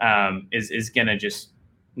 is gonna just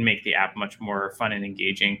make the app much more fun and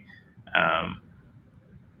engaging.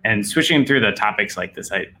 And switching through the topics like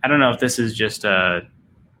this, I don't know if this is just a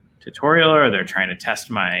tutorial or they're trying to test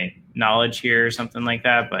my knowledge here or something like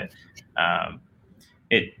that, but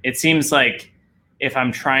it seems like if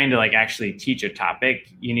I'm trying to like actually teach a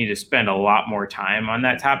topic, you need to spend a lot more time on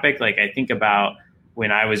that topic. Like, I think about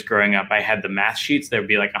when I was growing up, I had the math sheets. There would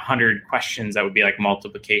be like 100 questions that would be like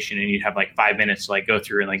multiplication, and you'd have like 5 minutes to like go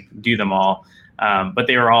through and like do them all. But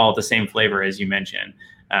they were all the same flavor, as you mentioned.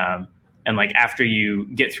 And like after you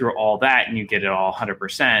get through all that and you get it all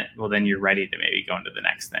 100%, well, then you're ready to maybe go into the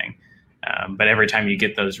next thing. But every time you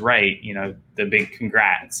get those right, the big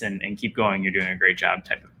congrats and keep going, you're doing a great job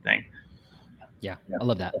type of thing. Yeah, I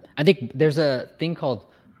love that. I think there's a thing called,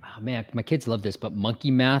 oh man, my kids love this, but monkey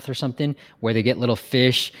math or something, where they get little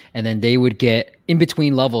fish and then they would get in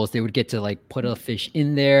between levels, they would get to like put a fish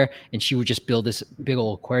in there and she would just build this big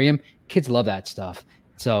old aquarium. Kids love that stuff.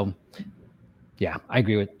 So yeah, I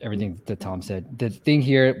agree with everything that Tom said. The thing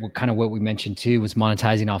here, kind of what we mentioned too, was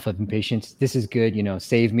monetizing off of impatience. This is good.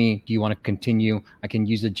 Save me. Do you want to continue? I can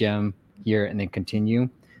use a gem here and then continue.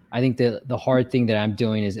 I think the hard thing that I'm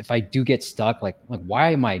doing is if I do get stuck, like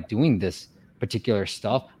why am I doing this particular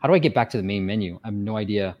stuff? How do I get back to the main menu? I have no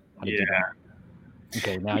idea how to do that.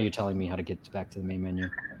 Okay, now you're telling me how to get back to the main menu.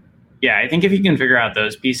 Yeah, I think if you can figure out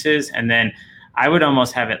those pieces, and then I would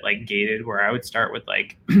almost have it like gated, where I would start with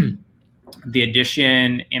like the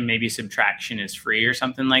addition and maybe subtraction is free or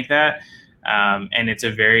something like that. And it's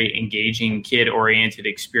a very engaging kid-oriented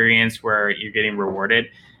experience where you're getting rewarded.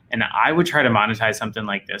 And I would try to monetize something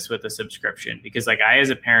like this with a subscription, because like I, as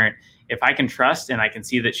a parent, if I can trust and I can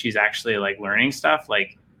see that she's actually like learning stuff,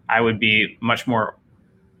 like I would be much more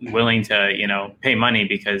willing to, pay money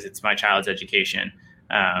because it's my child's education.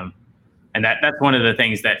 And that's one of the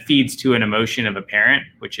things that feeds to an emotion of a parent,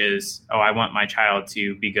 which is, oh, I want my child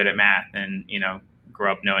to be good at math and,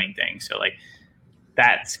 grow up knowing things. So like,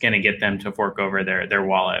 that's going to get them to fork over their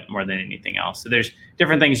wallet more than anything else. So there's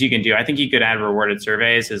different things you can do. I think you could add rewarded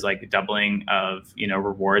surveys as like doubling of,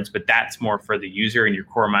 rewards, but that's more for the user, and your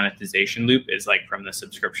core monetization loop is like from the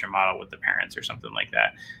subscription model with the parents or something like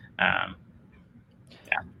that.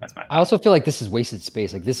 Yeah, that's my thought. I also feel like this is wasted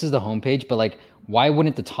space. Like this is the homepage, but like why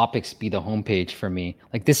wouldn't the topics be the homepage for me?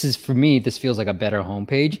 Like this is for me, this feels like a better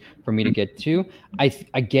homepage for me to get to. I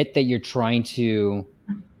get that you're trying to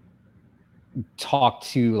talk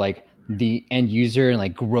to like the end user and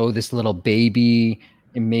like grow this little baby,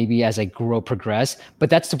 and maybe as I progress, but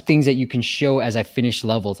that's the things that you can show as I finish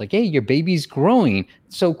levels. Like, hey, your baby's growing.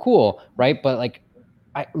 So cool, right? But like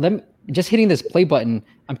just hitting this play button,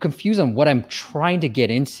 I'm confused on what I'm trying to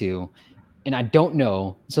get into, and I don't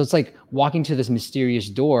know. So it's like walking to this mysterious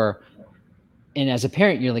door, and as a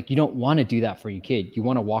parent, you're like, you don't want to do that for your kid. You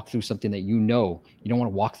want to walk through something that you know. You don't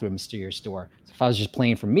want to walk through a mysterious door. So if I was just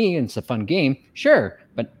playing for me and it's a fun game, sure.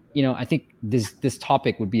 But I think this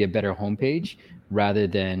topic would be a better homepage rather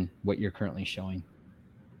than what you're currently showing.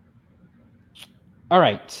 All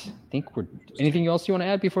right. I think anything else you want to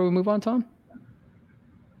add before we move on, Tom?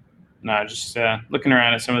 No, just looking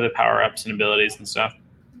around at some of the power-ups and abilities and stuff.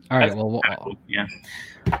 All right. Well, yeah.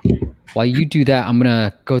 While you do that, I'm going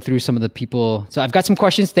to go through some of the people. So I've got some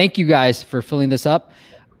questions. Thank you guys for filling this up.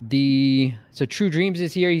 So True Dreams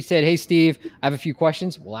is here. He said, hey, Steve, I have a few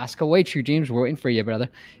questions. We'll ask away, True Dreams. We're waiting for you, brother.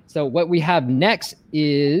 So what we have next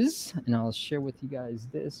is, and I'll share with you guys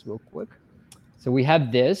this real quick. So we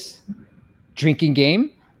have this drinking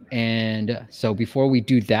game. And so before we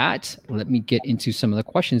do that, let me get into some of the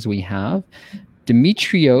questions we have.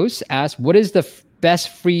 Demetrios asked, what is the best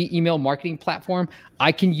free email marketing platform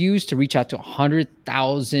I can use to reach out to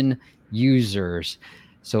 100,000 users?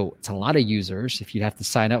 So it's a lot of users. If you have to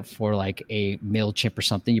sign up for like a MailChimp or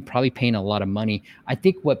something, you're probably paying a lot of money. I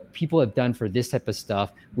think what people have done for this type of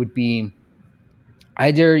stuff would be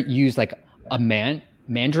either use like a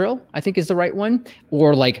Mandrill, I think is the right one,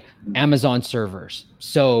 or like Amazon servers.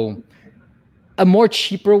 So a more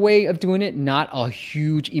cheaper way of doing it, not a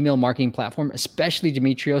huge email marketing platform, especially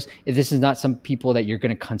Demetrios, if this is not some people that you're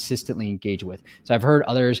going to consistently engage with. So I've heard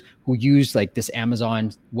others who use like this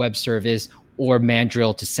Amazon web service or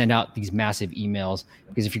Mandrill to send out these massive emails,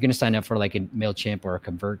 because if you're going to sign up for like a MailChimp or a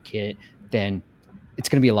ConvertKit, then it's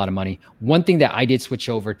going to be a lot of money. One thing that I did switch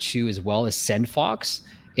over to as well is SendFox.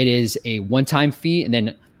 It is a one-time fee, and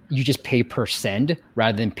then you just pay per send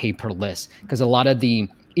rather than pay per list, because a lot of the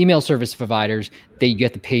email service providers, you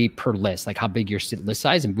have to pay per list, like how big your list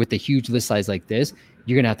size. And with a huge list size like this,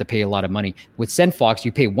 you're going to have to pay a lot of money. With SendFox,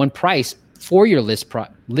 you pay one price for your list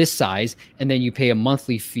size, and then you pay a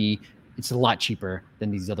monthly fee. It's a lot cheaper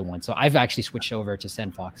than these other ones. So I've actually switched over to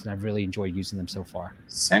SendFox, and I've really enjoyed using them so far.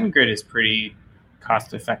 SendGrid is pretty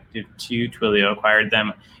cost-effective too. Twilio acquired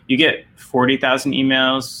them. You get 40,000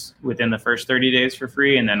 emails within the first 30 days for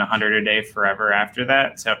free, and then 100 a day forever after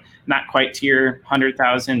that. So not quite to your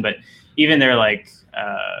 100,000, but even they're like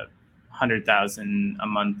 100,000 a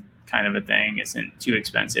month kind of a thing isn't too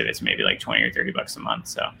expensive. It's maybe like 20 or 30 bucks a month.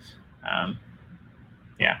 So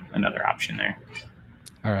yeah, another option there.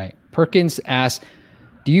 All right. Perkins asks,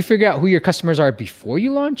 do you figure out who your customers are before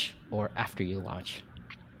you launch or after you launch?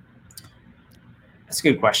 That's a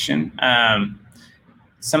good question.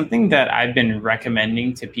 Something that I've been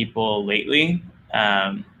recommending to people lately,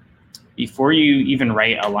 before you even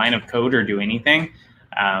write a line of code or do anything,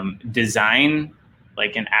 design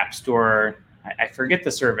like an app store. I forget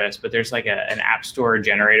the service, but there's like an app store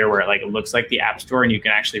generator where it looks like the app store, and you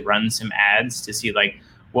can actually run some ads to see like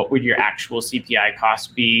what would your actual CPI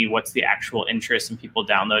cost be? What's the actual interest in people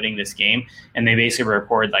downloading this game? And they basically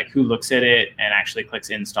record like who looks at it and actually clicks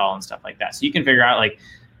install and stuff like that. So you can figure out like,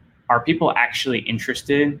 are people actually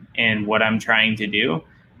interested in what I'm trying to do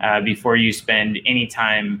before you spend any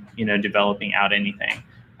time, developing out anything.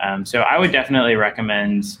 So I would definitely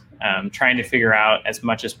recommend trying to figure out as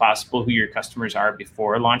much as possible who your customers are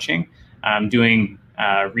before launching, doing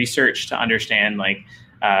research to understand like,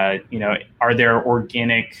 are there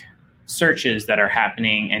organic searches that are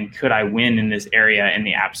happening, and could I win in this area in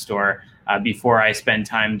the App Store before I spend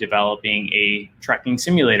time developing a trucking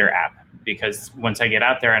simulator app? Because once I get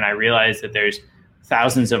out there and I realize that there's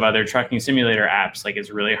thousands of other trucking simulator apps, like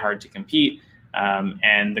it's really hard to compete,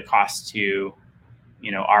 and the cost to,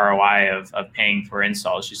 ROI of paying for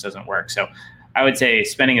installs just doesn't work. So I would say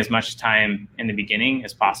spending as much time in the beginning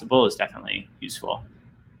as possible is definitely useful.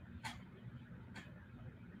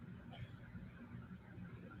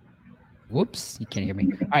 Whoops, you can't hear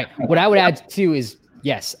me. All right, what I would add too is,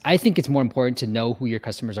 yes, I think it's more important to know who your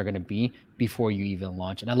customers are going to be before you even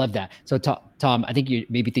launch. And I love that. So Tom, I think you're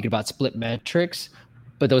maybe thinking about SplitMetrics,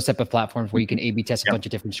 but those type of platforms where you can A/B test a bunch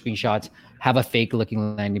of different screenshots, have a fake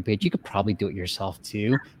looking landing page. You could probably do it yourself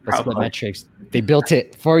too. But SplitMetrics, they built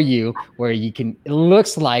it for you where you can, it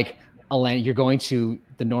looks like you're going to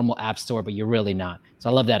the normal app store, but you're really not. So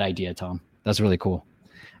I love that idea, Tom. That's really cool.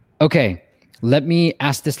 Okay, let me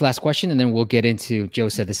ask this last question and then we'll get into, Joe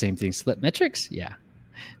said the same thing, split metrics. Yeah,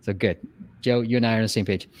 so good. Joe, you and I are on the same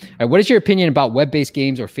page. All right, what is your opinion about web-based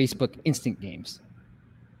games or Facebook instant games?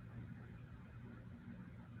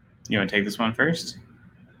 You want to take this one first?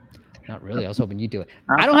 Not really. I was hoping you'd do it.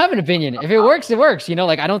 I don't have an opinion. If it works, it works. You know,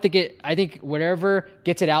 like I think whatever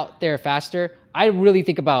gets it out there faster. I really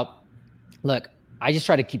think about, look, I just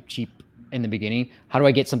try to keep cheap in the beginning. How do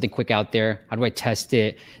I get something quick out there? How do I test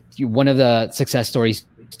it? One of the success stories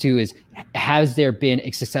too is, has there been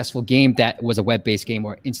a successful game that was a web-based game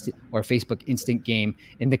or instant or Facebook instant game?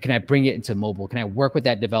 And then can I bring it into mobile? Can I work with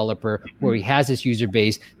that developer where he has this user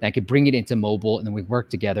base that I could bring it into mobile and then we work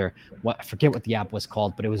together? I forget what the app was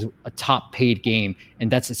called, but it was a top paid game.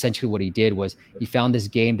 And that's essentially what he did. Was he found this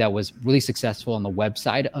game that was really successful on the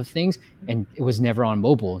website of things and it was never on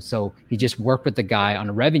mobile. So he just worked with the guy on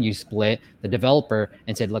a revenue split, the developer,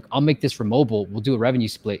 and said, look, I'll make this for mobile. We'll do a revenue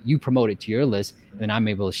split. You promote it to your list and then I'm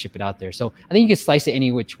able to ship it out there. So I think you can slice it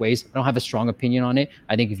any which ways. I don't have a strong opinion on it.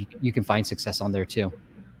 I think if you can find success on there too.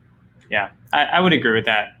 Yeah, I would agree with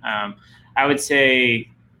that. I would say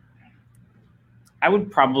I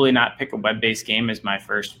would probably not pick a web-based game as my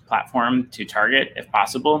first platform to target if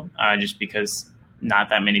possible, just because not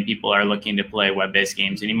that many people are looking to play web-based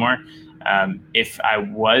games anymore. If I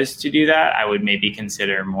was to do that, I would maybe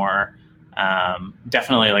consider more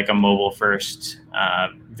definitely like a mobile first,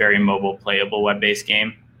 very mobile playable web-based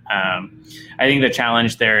game. I think the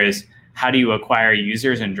challenge there is, how do you acquire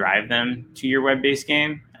users and drive them to your web-based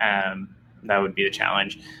game? That would be the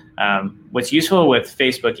challenge. What's useful with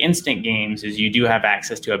Facebook instant games is you do have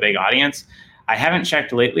access to a big audience. I haven't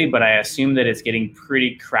checked lately, but I assume that it's getting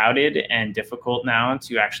pretty crowded and difficult now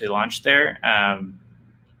to actually launch there.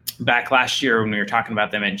 Back last year when we were talking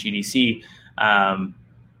about them at GDC,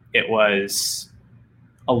 it was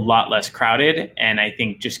a lot less crowded. And I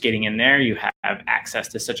think just getting in there, you have access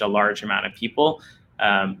to such a large amount of people.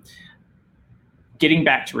 Getting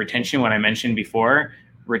back to retention, what I mentioned before,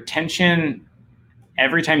 retention,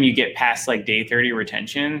 every time you get past like day 30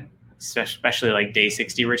 retention, especially like day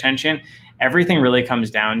 60 retention, everything really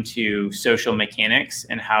comes down to social mechanics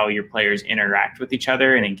and how your players interact with each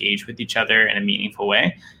other and engage with each other in a meaningful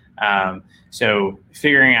way. So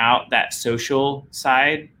figuring out that social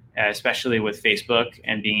side, especially with Facebook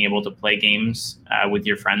and being able to play games with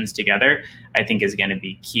your friends together, I think is going to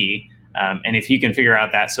be key. And if you can figure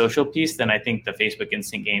out that social piece, then I think the Facebook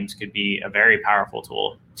instant games could be a very powerful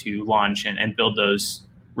tool to launch and build those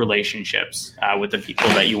relationships with the people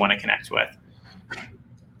that you want to connect with.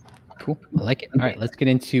 Cool. I like it. All right, let's get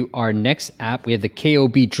into our next app. We have the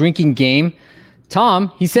KOB drinking game.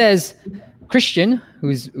 Tom, he says, Christian,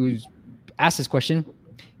 who's asked this question,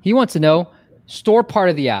 he wants to know, store part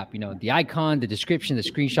of the app, the icon, the description, the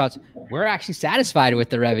screenshots. We're actually satisfied with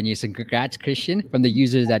the revenue. So congrats, Christian, from the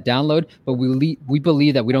users that download, but we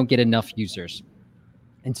believe that we don't get enough users.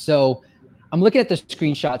 And so I'm looking at the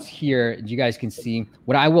screenshots here. You guys can see.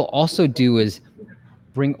 What I will also do is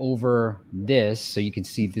bring over this so you can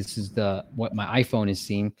see this is what my iPhone is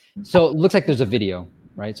seeing. So it looks like there's a video,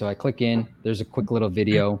 right? So I click in, there's a quick little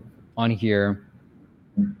video on here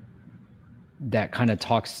that kind of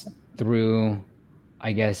talks through,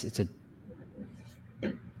 I guess I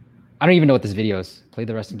don't even know what this video is. Play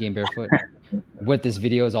the rest of the game barefoot. What this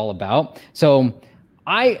video is all about. So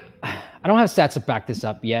I don't have stats to back this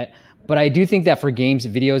up yet, but I do think that for games,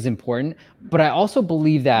 video is important. But I also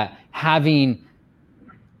believe that having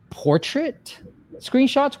portrait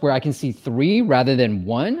screenshots where I can see 3 rather than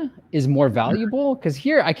 1 is more valuable, because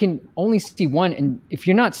here I can only see 1. And if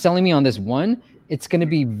you're not selling me on this 1, it's going to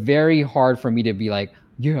be very hard for me to be like,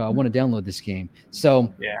 yeah, I want to download this game.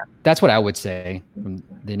 So yeah, that's what I would say from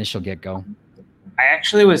the initial get-go. I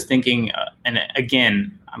actually was thinking, and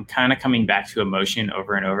again, I'm kind of coming back to emotion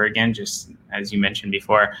over and over again, just as you mentioned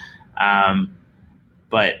before.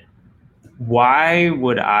 But why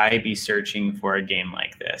would I be searching for a game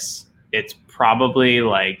like this? It's probably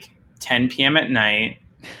like 10 p.m. at night.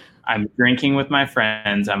 I'm drinking with my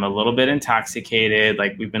friends. I'm a little bit intoxicated.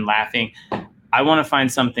 Like, we've been laughing. I want to find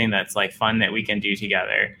something that's like fun that we can do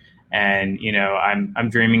together. And, I'm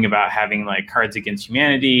dreaming about having like Cards Against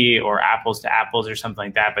Humanity or Apples to Apples or something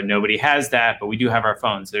like that, but nobody has that, but we do have our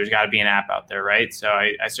phones. So there's got to be an app out there, right? So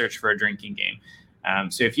I search for a drinking game.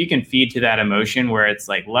 So if you can feed to that emotion where it's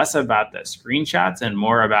like less about the screenshots and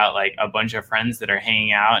more about like a bunch of friends that are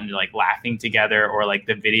hanging out and like laughing together, or like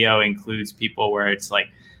the video includes people where it's like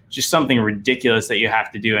just something ridiculous that you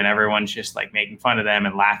have to do and everyone's just like making fun of them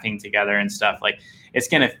and laughing together and stuff. Like, it's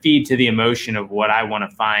going to feed to the emotion of what I want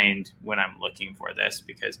to find when I'm looking for this,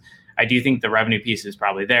 because I do think the revenue piece is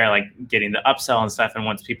probably there, like getting the upsell and stuff. And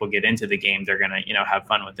once people get into the game, they're going to, have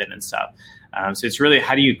fun with it and stuff. So it's really,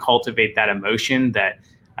 how do you cultivate that emotion that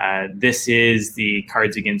this is the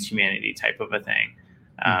Cards Against Humanity type of a thing?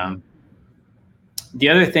 The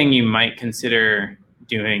other thing you might consider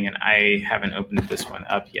doing, and I haven't opened this one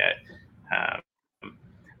up yet,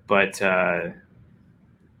 but I'll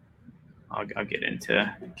get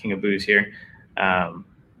into King of Booze here.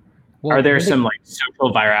 Are there some like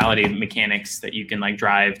social virality mechanics that you can like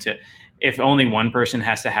drive to, if only one person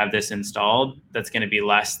has to have this installed, that's going to be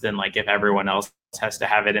less than like if everyone else has to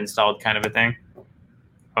have it installed, kind of a thing?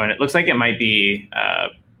 Oh, and it looks like it might be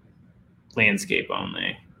landscape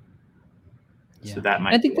only. Yeah. So that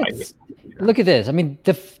might. I think look at this. I mean,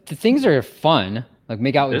 the things are fun. Like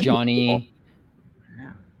make out with Johnny. Cool.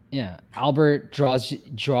 Yeah. Albert draws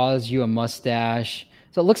you a mustache.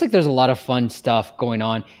 So it looks like there's a lot of fun stuff going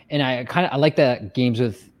on, and I like the games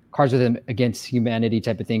with Cards with Against Humanity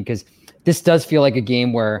type of thing, because this does feel like a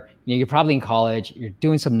game where you're probably in college, you're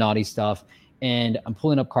doing some naughty stuff, and I'm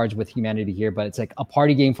pulling up Cards with Humanity here, but it's like a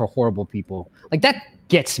party game for horrible people. Like that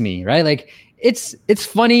gets me, right? Like it's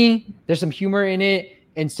funny. There's some humor in it.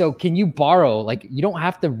 And so can you borrow, like, you don't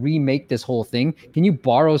have to remake this whole thing. Can you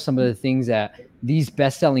borrow some of the things that these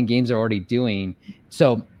best-selling games are already doing?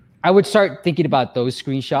 So I would start thinking about those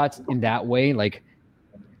screenshots in that way. Like,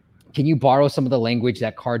 can you borrow some of the language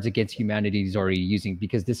that Cards Against Humanity is already using?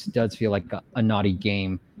 Because this does feel like a naughty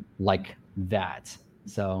game like that.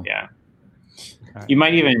 So yeah. Right. You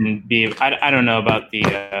might even be, I don't know about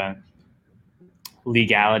the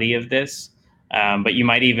legality of this, but you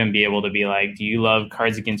might even be able to be like, do you love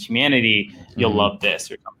Cards Against Humanity? You'll love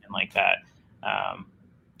this, or something like that.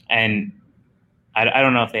 And I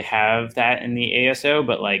don't know if they have that in the ASO,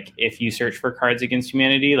 but like if you search for Cards Against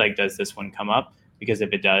Humanity, like does this one come up? Because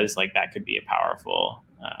if it does, like that could be a powerful.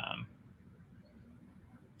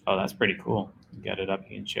 Oh, that's pretty cool. You got it up,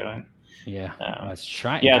 you can show it. Yeah, let's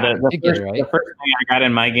try. Yeah, the first thing I got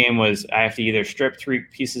in my game was I have to either strip 3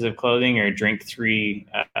 pieces of clothing or drink 3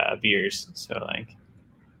 beers. So like,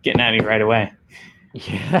 getting at me right away.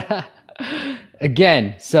 Yeah.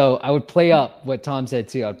 Again, so I would play up what Tom said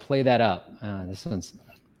too. I'd play that up. This one's.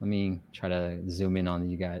 Let me try to zoom in on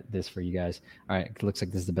this for you guys. All right, it looks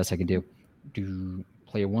like this is the best I can do. Do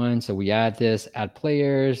player 1. So we add this. Add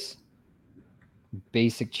players.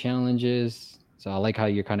 Basic challenges. So I like how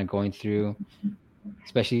you're kind of going through,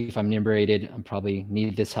 especially if I'm numerated, I probably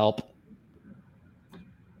need this help.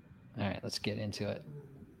 All right, let's get into it.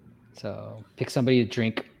 So pick somebody to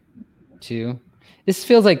drink to. This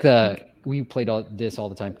feels like we played this all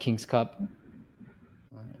the time. King's Cup. All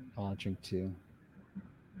right, I'll drink 2.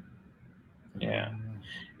 Yeah.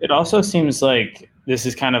 It also seems like this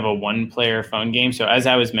is kind of a 1-player phone game. So as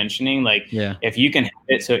I was mentioning, like if you can have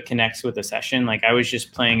it so it connects with a session, like I was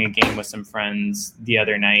just playing a game with some friends the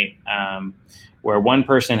other night where one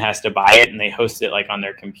person has to buy it and they host it like on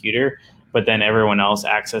their computer, but then everyone else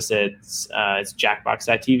access it's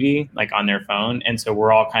Jackbox.tv like on their phone. And so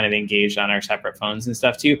we're all kind of engaged on our separate phones and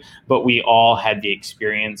stuff too, but we all had the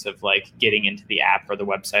experience of like getting into the app or the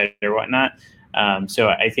website or whatnot. So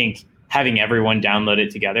I think having everyone download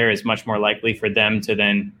it together is much more likely for them to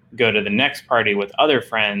then go to the next party with other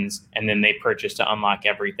friends, and then they purchase to unlock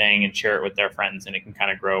everything and share it with their friends, and it can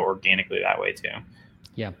kind of grow organically that way too.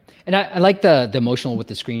 Yeah. And I like the emotional with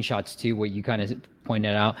the screenshots too, what you kind of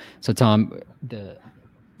pointed out. So Tom, the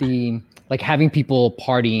like having people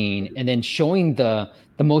partying and then showing the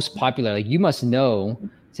most popular, like you must know,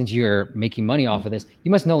 since you're making money off of this,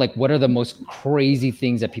 you must know like what are the most crazy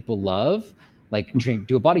things that people love. Like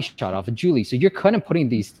do a body shot off of Julie. So you're kind of putting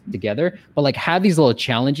these together, but like have these little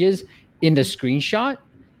challenges in the screenshot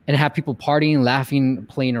and have people partying, laughing,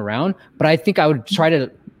 playing around. But I think I would try to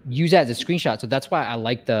use that as a screenshot. So that's why I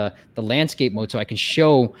like the landscape mode. So I can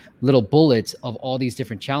show little bullets of all these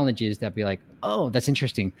different challenges that be like, oh, that's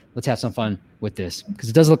interesting. Let's have some fun with this. Because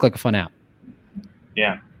it does look like a fun app.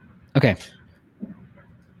 Yeah. Okay.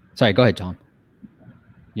 Sorry, go ahead, Tom.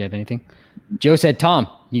 You have anything? Joe said, Tom,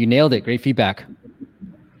 you nailed it. Great feedback.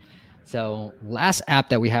 So last app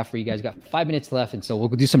that we have for you guys, got 5 minutes left. And so we'll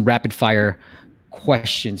do some rapid fire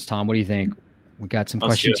questions. Tom, what do you think? We got some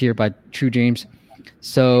questions here by True Dreams.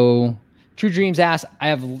 So True Dreams asks,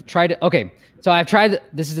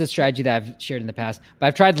 this is a strategy that I've shared in the past, but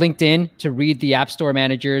I've tried LinkedIn to read the app store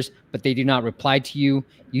managers, but they do not reply to you.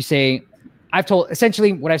 You say,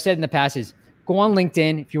 essentially what I've said in the past is, go on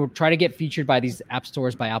LinkedIn. If you try to get featured by these app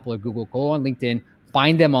stores by Apple or Google, go on LinkedIn,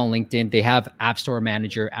 find them on LinkedIn. They have App Store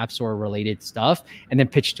Manager, App Store related stuff, and then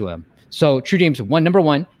pitch to them. So True James, number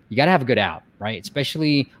one, you got to have a good app, right?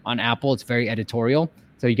 Especially on Apple, it's very editorial.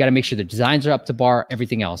 So you got to make sure the designs are up to bar,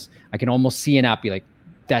 everything else. I can almost see an app be like,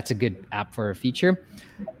 that's a good app for a feature.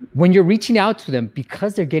 When you're reaching out to them,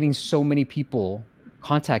 because they're getting so many people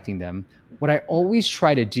contacting them, what I always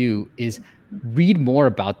try to do is read more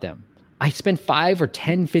about them. I spend 5 or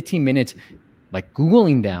 10, 15 minutes like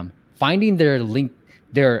Googling them, finding their link,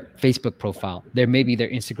 their Facebook profile, maybe their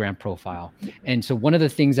Instagram profile. And so one of the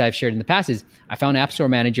things I've shared in the past is I found an App Store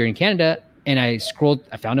manager in Canada, and I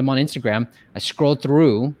found him on Instagram. I scrolled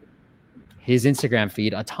through his Instagram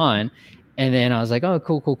feed a ton. And then I was like, oh,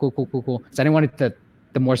 cool. So I didn't want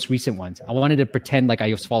the most recent ones. I wanted to pretend like I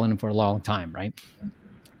was following him for a long time, right?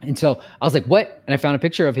 And so I was like, what? And I found a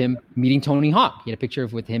picture of him meeting Tony Hawk. He had a picture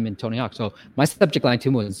with him and Tony Hawk. So my subject line to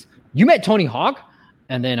him was, you met Tony Hawk?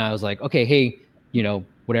 And then I was like, okay, hey,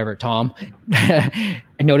 whatever, Tom. I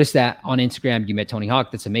noticed that on Instagram, you met Tony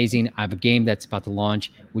Hawk. That's amazing. I have a game that's about to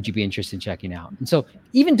launch. Would you be interested in checking out? And so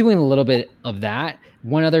even doing a little bit of that,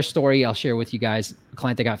 one other story I'll share with you guys, a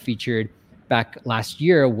client that got featured back last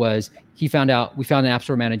year was we found an App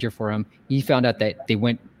Store manager for him. He found out that they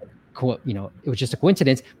went, it was just a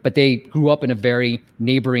coincidence, but they grew up in a very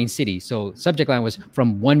neighboring city. So subject line was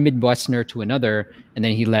from one Midwesterner to another, and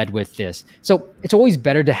then he led with this. So it's always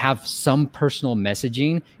better to have some personal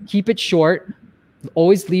messaging. Keep it short.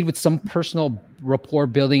 Always lead with some personal rapport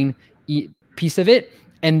building piece of it,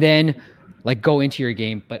 and then like go into your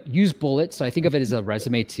game, but use bullets. So I think of it as a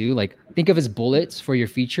resume too. Like think of it as bullets for your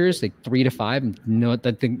features, like 3 to 5,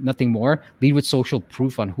 nothing more. Lead with social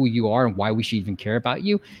proof on who you are and why we should even care about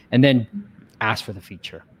you, and then ask for the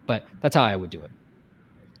feature. But that's how I would do it.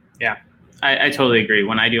 Yeah, I totally agree.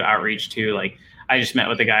 When I do outreach too, like I just met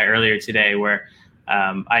with a guy earlier today where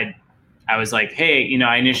I was like, hey,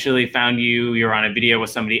 I initially found you're on a video with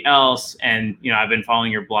somebody else. And, I've been following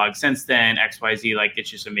your blog since then, XYZ, like it's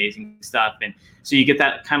just amazing stuff. And so you get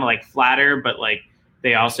that kind of like flatter, but like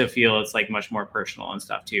they also feel it's like much more personal and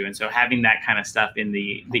stuff too. And so having that kind of stuff in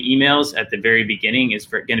the emails at the very beginning is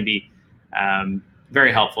going to be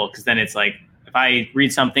very helpful, because then it's like, if I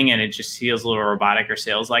read something and it just feels a little robotic or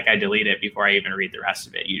sales like, I delete it before I even read the rest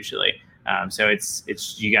of it usually. So it's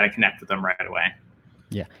you got to connect with them right away.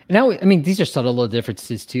 Yeah. And now, these are subtle little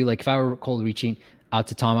differences too. Like if I were cold reaching out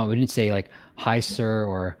to Tom, I wouldn't say like, hi, sir,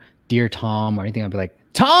 or dear Tom or anything. I'd be like,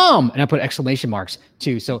 Tom. And I put exclamation marks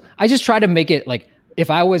too. So I just try to make it like, if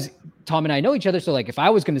I was Tom and I know each other. So like, if I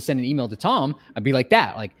was going to send an email to Tom, I'd be like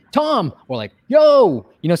that, like Tom, or like, yo,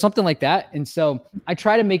 something like that. And so I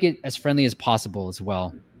try to make it as friendly as possible as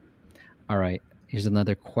well. All right. Here's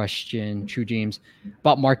another question. True James,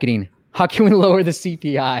 about marketing. How can we lower the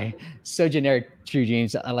CPI? So generic, True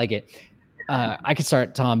James. I like it. I could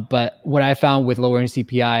start, Tom, but what I found with lowering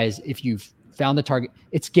CPI is if you've found the target,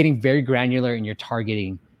 it's getting very granular in your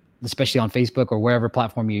targeting, especially on Facebook or wherever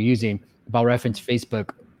platform you're using. About reference Facebook,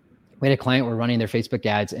 we had a client, we're running their Facebook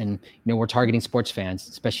ads, and we're targeting sports fans,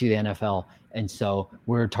 especially the NFL. And so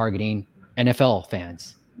we're targeting NFL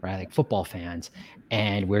fans, right? Like football fans.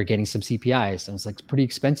 And we're getting some CPIs. And it's like, it's pretty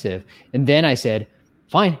expensive. And then I said,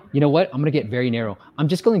 fine, you know what? I'm going to get very narrow. I'm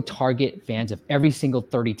just going to target fans of every single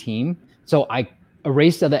 30 team. So I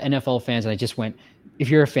erased the NFL fans and I just went, if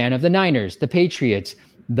you're a fan of the Niners, the Patriots,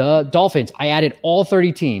 the Dolphins, I added all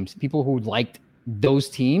 30 teams, people who liked those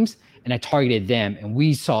teams, and I targeted them. And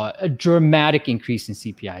we saw a dramatic increase in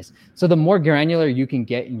CPIs. So the more granular you can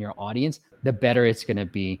get in your audience, the better it's going to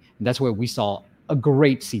be. And that's where we saw a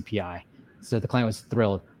great CPI. So the client was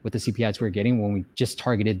thrilled with the CPIs we were getting when we just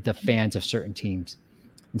targeted the fans of certain teams.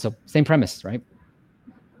 And so same premise, right?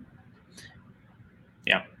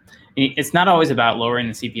 Yeah. It's not always about lowering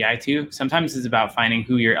the CPI too. Sometimes it's about finding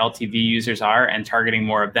who your LTV users are and targeting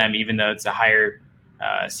more of them. Even though it's a higher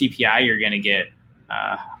CPI, you're going to get,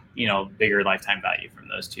 bigger lifetime value from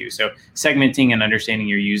those too. So segmenting and understanding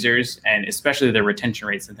your users, and especially their retention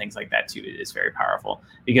rates and things like that too, is very powerful.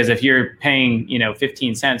 Because if you're paying,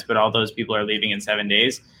 15 cents, but all those people are leaving in 7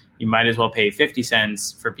 days, you might as well pay 50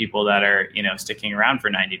 cents for people that are, sticking around for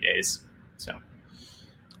 90 days. So.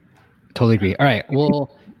 Totally agree. All right.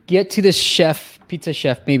 We'll get to the pizza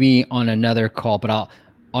chef, maybe on another call, but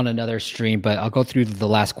on another stream, but I'll go through the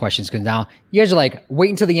last questions because now you guys are like,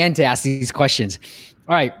 wait until the end to ask these questions.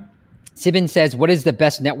 All right. Sibin says, what is the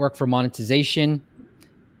best network for monetization?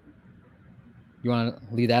 You want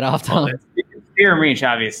to leave that off, Tom? Fear and Reach,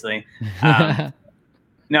 obviously.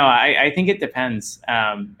 No, I think it depends.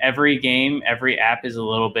 Every game, every app is a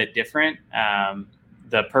little bit different.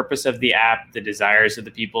 The purpose of the app, the desires of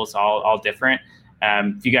the people, it's all different.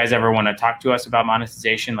 If you guys ever want to talk to us about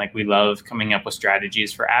monetization, like we love coming up with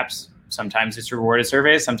strategies for apps. sometimes it's rewarded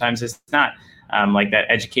surveys, sometimes it's not. Like that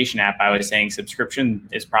education app I was saying, subscription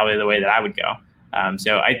is probably the way that I would go.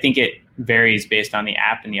 So I think it varies based on the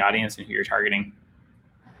app and the audience and who you're targeting.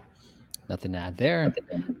 Nothing to add there.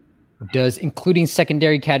 Does including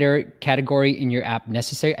secondary category in your app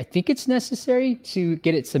necessary? I think it's necessary to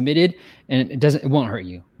get it submitted, and it won't hurt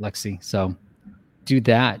you, Lexi. So do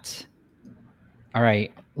that. All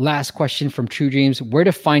right. Last question from True Dreams. Where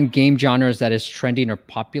to find game genres that is trending or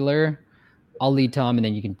popular? I'll lead Tom, and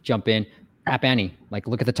then you can jump in. App Annie, like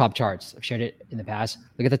look at the top charts. I've shared it in the past.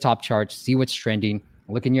 Look at the top charts, see what's trending.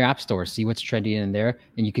 Look in your app store, see what's trending in there,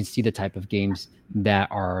 and you can see the type of games that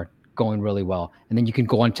are going really well. And then you can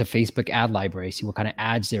go onto Facebook ad library, see what kind of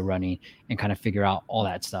ads they're running, and kind of figure out all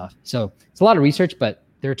that stuff. So it's a lot of research, but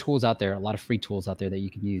there are tools out there, a lot of free tools out there that you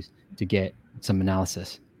can use to get some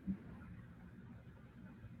analysis.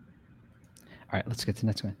 All right, let's get to the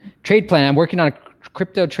next one. Trade Plan. I'm working on a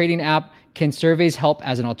crypto trading app. Can surveys help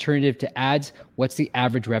as an alternative to ads? What's the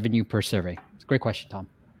average revenue per survey? It's a great question, Tom.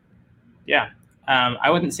 Yeah, I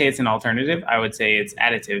wouldn't say it's an alternative. I would say it's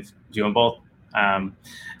additive, doing both.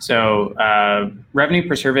 Revenue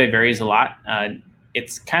per survey varies a lot.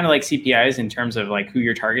 It's kind of like CPIs in terms of like who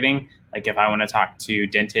you're targeting. Like if I want to talk to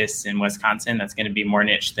dentists in Wisconsin, that's going to be more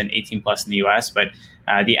niche than 18 plus in the US. But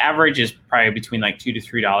the average is probably between like $2 to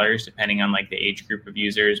 $3, depending on like the age group of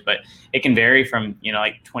users. But it can vary from,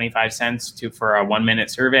 like 25 cents for a 1 minute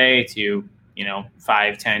survey to, $5,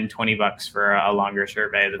 $10, $20 for a longer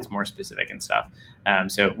survey that's more specific and stuff.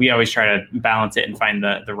 So we always try to balance it and find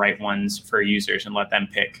the right ones for users and let them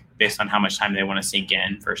pick based on how much time they want to sink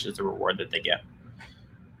in versus the reward that they get.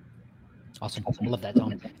 Awesome. I love that,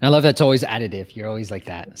 Tom. And I love that's always additive. You're always like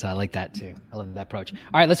that. So I like that too. I love that approach.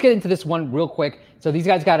 All right, let's get into this one real quick. So these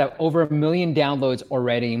guys got over 1 million downloads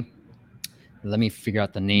already. Let me figure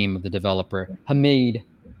out the name of the developer, Hamid.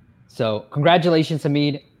 So congratulations,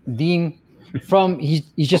 Hamid. Dean, he's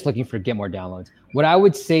just looking for get more downloads. What I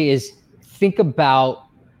would say is think about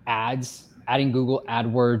ads, adding Google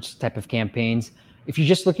AdWords type of campaigns. If you're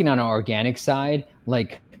just looking on an organic side,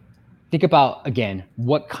 like think about, again,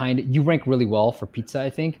 what kind you rank really well for pizza, I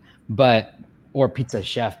think, or Pizza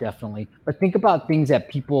Chef, definitely. But think about things that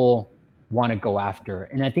people want to go after.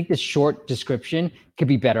 And I think the short description could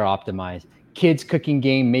be better optimized. Kids cooking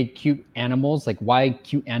game, make cute animals, like why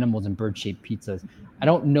cute animals and bird-shaped pizzas? I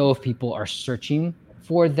don't know if people are searching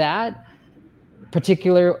for that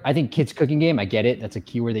particular, I think kids cooking game, I get it. That's a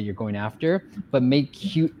keyword that you're going after, but make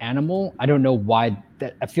cute animal, I don't know why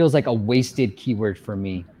that feels like a wasted keyword for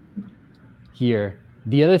me. Here.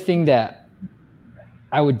 The other thing that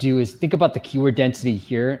I would do is think about the keyword density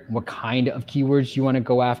here, what kind of keywords you want to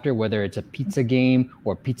go after, whether it's a pizza game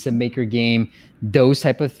or pizza maker game, those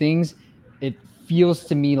type of things. It feels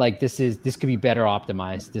to me like this could be better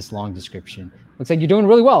optimized, this long description. Looks like you're doing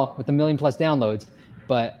really well with 1 million plus downloads,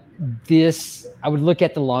 but I would look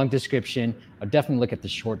at the long description. I'd definitely look at the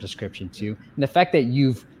short description too. And the fact that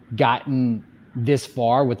you've gotten this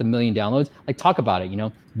far with 1 million downloads, like talk about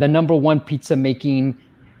it, the number one pizza maker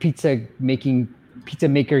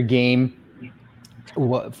game,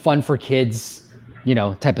 fun for kids,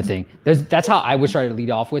 type of thing. That's how I would try to lead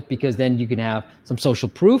off with, because then you can have some social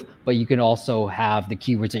proof, but you can also have the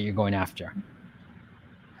keywords that you're going after.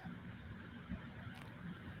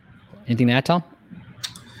 Anything to add, Tom?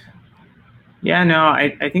 Yeah, no,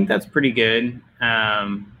 I think that's pretty good. I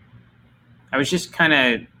was just kind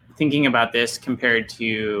of thinking about this compared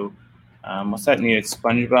to what's that new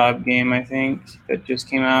SpongeBob game, I think, that just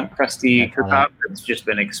came out, Krusty Krab. It's just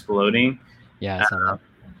been exploding. Yeah.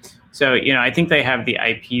 So, I think they have the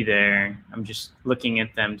IP there. I'm just looking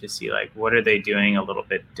at them to see, like, what are they doing a little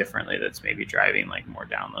bit differently that's maybe driving, like, more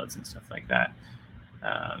downloads and stuff like that.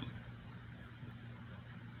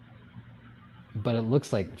 But it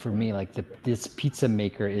looks like, for me, like, this pizza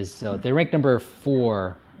maker is, they rank number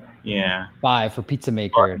 4. Yeah. 5 for pizza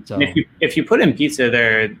maker. So and if you put in pizza,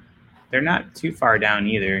 they're not too far down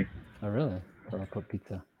either. Oh, really? I'll put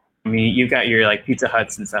pizza. I mean, you've got your like Pizza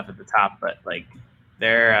Huts and stuff at the top, but like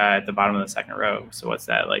they're at the bottom of the second row. So what's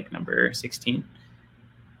that, like number 16?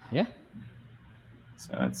 Yeah.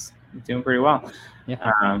 So it's doing pretty well.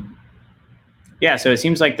 Yeah. Yeah. So it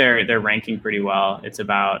seems like they're ranking pretty well. It's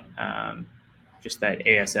about just that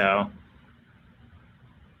ASO.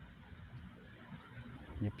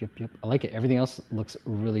 Yep. I like it. Everything else looks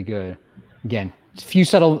really good. Again, a few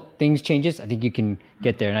subtle things changes. I think you can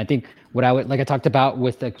get there. And I think what I talked about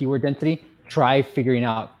with the keyword density, try figuring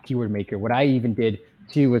out keyword maker. What I even did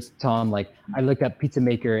too was, Tom, like I looked up pizza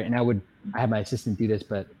maker and I had my assistant do this,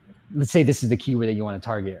 but let's say this is the keyword that you want to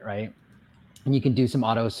target, right? And you can do some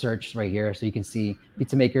auto search right here. So you can see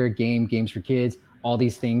pizza maker, game, games for kids, all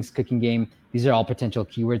these things, cooking game. These are all potential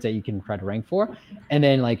keywords that you can try to rank for. And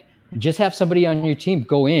then like just have somebody on your team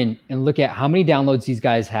go in and look at how many downloads these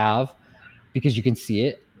guys have, because you can see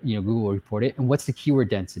it, Google will report it. And what's the keyword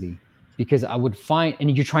density? Because I would find,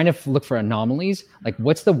 and you're trying to look for anomalies, like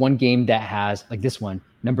what's the one game that has, like this one,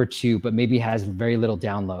 number 2, but maybe has very little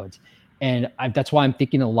downloads. And that's why I'm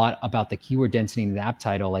thinking a lot about the keyword density in the app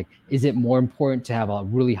title. Like, is it more important to have a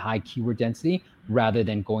really high keyword density rather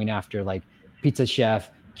than going after like pizza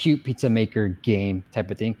chef, cute pizza maker game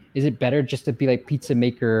type of thing? Is it better just to be like pizza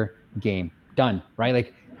maker game done, right?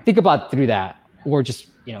 Like think about through that, or just,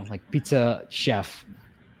 like pizza chef,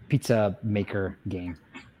 pizza maker game,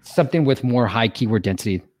 something with more high keyword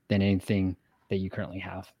density than anything that you currently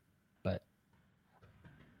have. But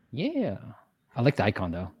yeah, I like the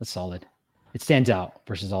icon though. That's solid. It stands out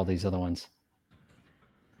versus all these other ones.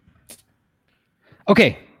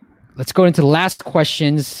 Okay, let's go into the last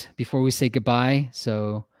questions before we say goodbye.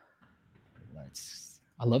 So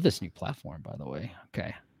I love this new platform, by the way.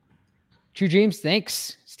 Okay. True Dreams,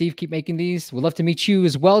 thanks. Steve, keep making these. We'd love to meet you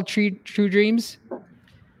as well, True Dreams.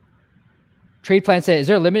 Trade Plan said, is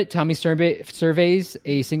there a limit to how many surveys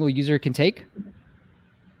a single user can take?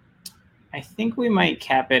 I think we might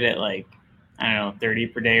cap it at 30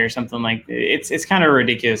 per day or something like that. It's kind of a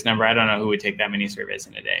ridiculous number. I don't know who would take that many surveys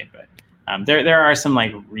in a day, but there are some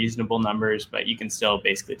reasonable numbers, but you can still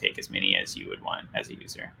basically take as many as you would want as a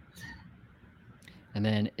user. And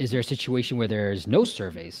then is there a situation where there's no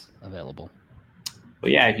surveys available? Well,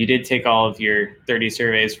 yeah, if you did take all of your 30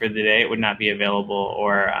 surveys for the day, it would not be available.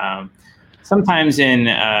 Or sometimes in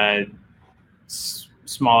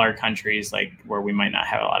smaller countries, like where we might not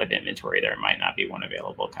have a lot of inventory, there might not be one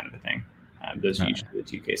available, kind of a thing. Those are usually the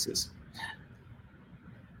 2 cases.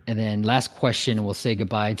 And then last question, and we'll say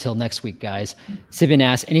goodbye until next week, guys. Sibin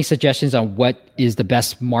asks, any suggestions on what is the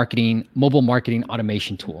best mobile marketing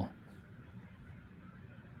automation tool?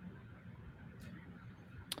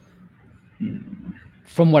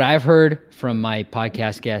 From what I've heard from my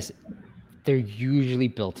podcast guests, they're usually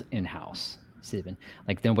built in-house.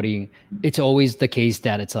 It's always the case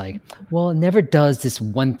that it's like, well, it never does this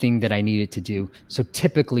one thing that I need it to do. So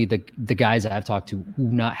typically the guys that I've talked to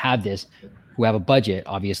who have a budget,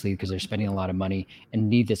 obviously, because they're spending a lot of money and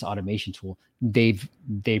need this automation tool, they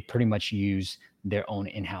pretty much use their own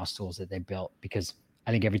in-house tools that they built, because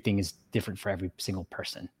I think everything is different for every single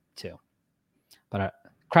person too. But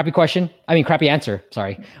crappy answer,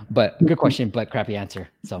 sorry. But good question, but crappy answer.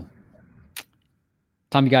 So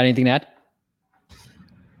Tom, you got anything to add?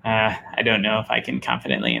 I don't know if I can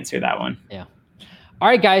confidently answer that one. Yeah. All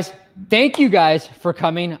right, guys. Thank you guys for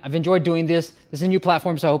coming. I've enjoyed doing this. This is a new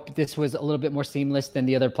platform, so I hope this was a little bit more seamless than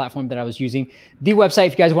the other platform that I was using. The website,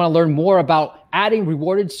 if you guys want to learn more about adding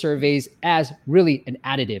rewarded surveys as really an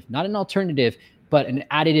additive, not an alternative, but an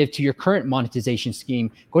additive to your current monetization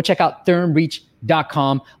scheme, go check out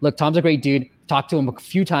TheoremReach.com. Look, Tom's a great dude. Talked to him a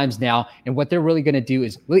few times now, and what they're really going to do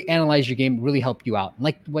is really analyze your game, really help you out.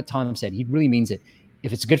 Like what Tom said, he really means it.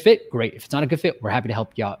 If it's a good fit, great. If it's not a good fit, we're happy to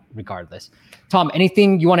help you out regardless. Tom,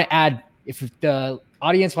 anything you want to add? If the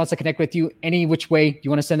audience wants to connect with you any which way, you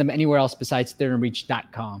want to send them anywhere else besides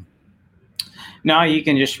TheoremReach.com? No, you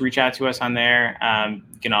can just reach out to us on there. You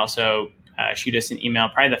can also shoot us an email.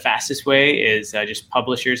 Probably the fastest way is just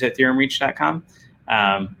publishers@TheoremReach.com.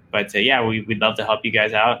 We'd love to help you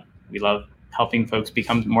guys out. We love helping folks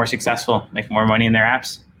become more successful, make more money in their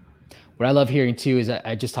apps. What I love hearing too is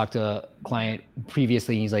I just talked to a client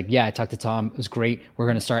previously. And he's like, yeah, I talked to Tom. It was great. We're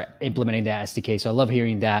going to start implementing that SDK. So I love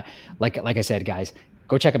hearing that. Like I said, guys,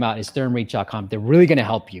 go check them out. It's TheoremReach.com. They're really going to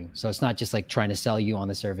help you. So it's not just like trying to sell you on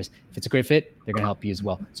the service. If it's a great fit, they're going to help you as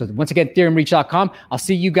well. So once again, TheoremReach.com. I'll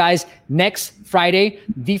see you guys next Friday.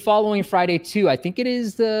 The following Friday too, I think it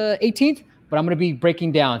is the 18th. But I'm going to be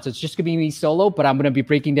breaking down. So it's just going to be me solo, but I'm going to be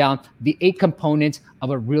breaking down the 8 components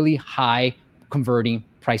of a really high converting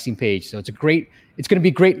pricing page. So it's going to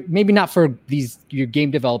be great. Maybe not for your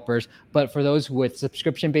game developers, but for those with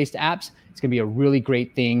subscription-based apps, it's going to be a really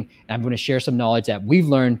great thing. And I'm going to share some knowledge that we've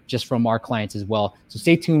learned just from our clients as well. So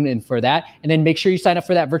stay tuned in for that. And then make sure you sign up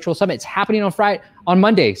for that virtual summit. It's happening on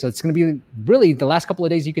Monday. So it's going to be really the last couple of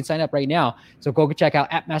days you can sign up right now. So go check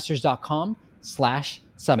out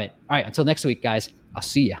appmasters.com/summit. All right. Until next week, guys, I'll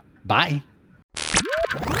see you. Bye.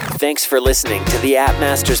 Thanks for listening to the App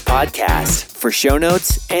Masters podcast. For show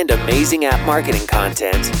notes and amazing app marketing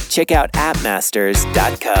content, check out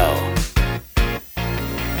appmasters.co.